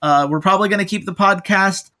me. We're probably going to keep the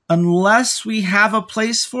podcast unless we have a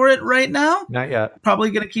place for it right now. Not yet. Probably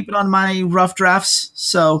going to keep it on my rough drafts.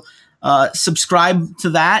 So subscribe to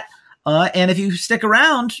that. And if you stick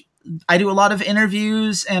around, I do a lot of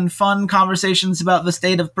interviews and fun conversations about the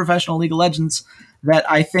state of professional League of Legends that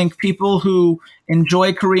I think people who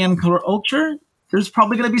enjoy Korean culture, there's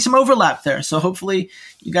probably going to be some overlap there. So hopefully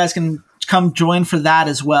you guys can come join for that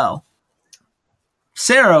as well.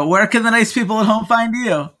 Sarah, where can the nice people at home find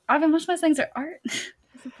you? I mean, most of my things are art. That's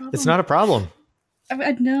the problem. It's not a problem.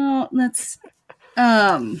 I know. That's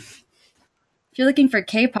if you're looking for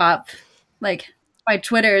K-pop, like my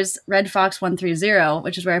Twitter's RedFox130,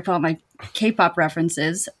 which is where I put all my K-pop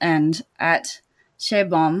references, and at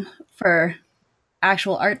Shebom for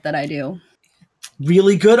actual art that I do.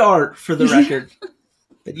 Really good art, for the record,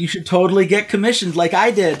 that you should totally get commissioned like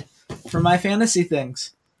I did for my fantasy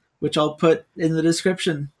things, which I'll put in the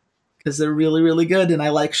description because they're really, really good and I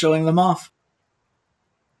like showing them off.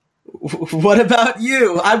 What about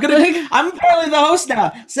you? I'm apparently the host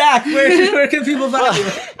now. Zach, where can people find you?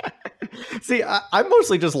 See, I'm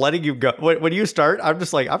mostly just letting you go. When you start, I'm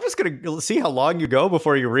just going to see how long you go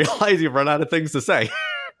before you realize you've run out of things to say.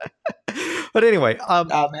 But anyway,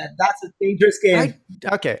 Oh man, that's a dangerous game.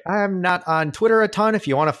 I'm not on Twitter a ton. If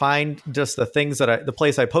you want to find just the things the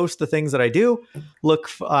place I post the things that I do, look.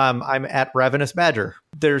 I'm at Ravenous Badger.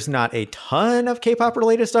 There's not a ton of K-pop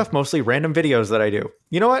related stuff. Mostly random videos that I do.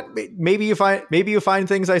 You know what? Maybe you find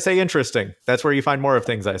things I say interesting. That's where you find more of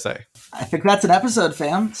things I say. I think that's an episode,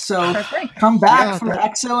 fam. So Perfect. come back for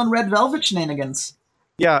EXO and Red Velvet shenanigans.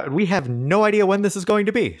 Yeah, we have no idea when this is going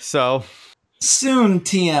to be. So soon,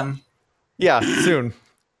 TM. Yeah,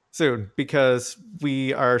 soon, because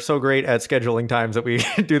we are so great at scheduling times that we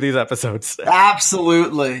do these episodes.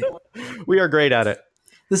 Absolutely. We are great at it.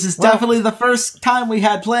 This is definitely the first time we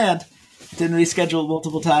had planned. Didn't reschedule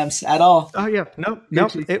multiple times at all. Oh yeah, nope.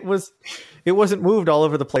 It wasn't moved all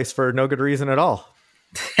over the place for no good reason at all.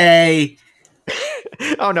 Hey.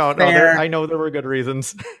 Oh no, I know there were good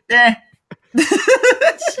reasons. Eh.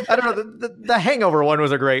 I don't know. The Hangover one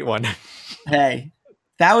was a great one. Hey.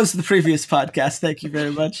 That was the previous podcast. Thank you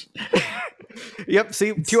very much. Yep.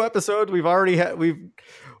 See, 2 episodes.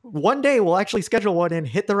 One day we'll actually schedule one and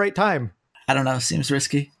hit the right time. I don't know. Seems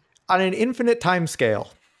risky. On an infinite time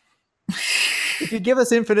scale. If you give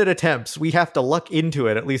us infinite attempts, we have to luck into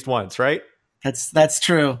it at least once, right? That's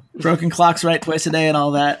true. Broken clocks right twice a day and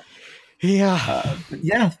all that. Yeah.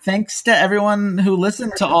 Yeah. Thanks to everyone who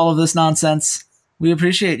listened to all of this nonsense. We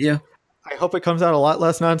appreciate you. I hope it comes out a lot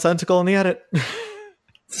less nonsensical in the edit.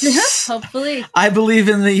 Hopefully. I believe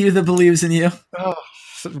in the you that believes in you. Oh,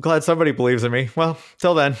 I'm glad somebody believes in me. Well,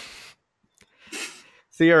 till then.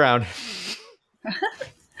 See you around.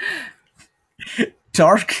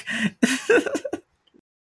 Dark.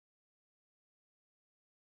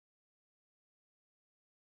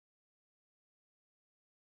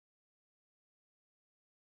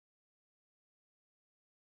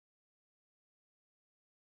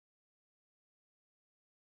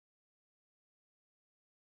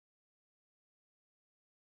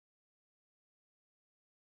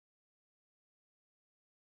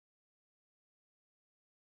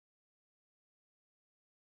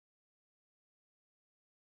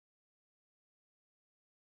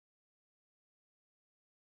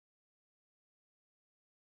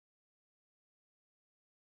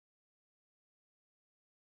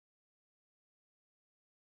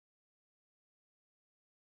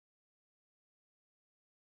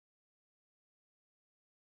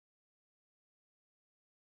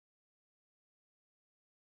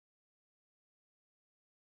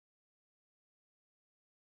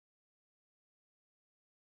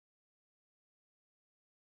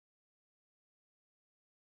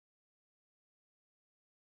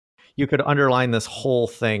 You could underline this whole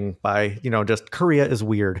thing by, just Korea is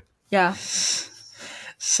weird. Yeah.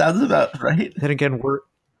 Sounds about right. Then again,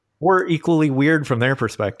 we're equally weird from their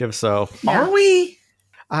perspective, so Are we?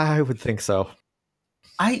 I would think so.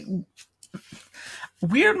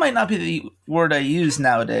 Weird might not be the word I use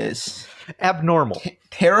nowadays. Abnormal.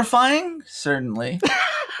 Terrifying? Certainly.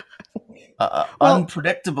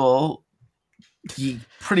 Unpredictable?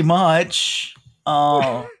 Pretty much.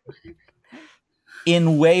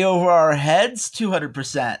 In way over our heads?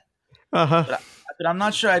 200%. Uh-huh. But I'm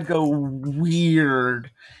not sure I'd go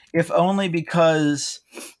weird, if only because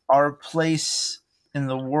our place in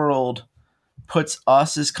the world puts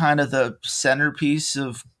us as kind of the centerpiece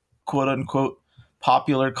of quote-unquote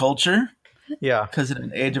popular culture. Yeah. Because in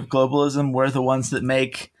an age of globalism, we're the ones that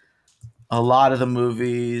make a lot of the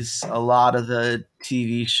movies, a lot of the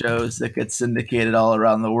TV shows that get syndicated all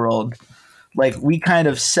around the world. Like, we kind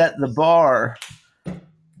of set the bar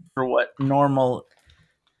for what normal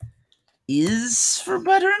is, for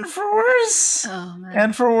better and for worse. Oh, man.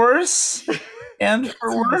 And for worse. And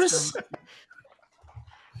for worse.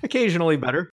 Occasionally better.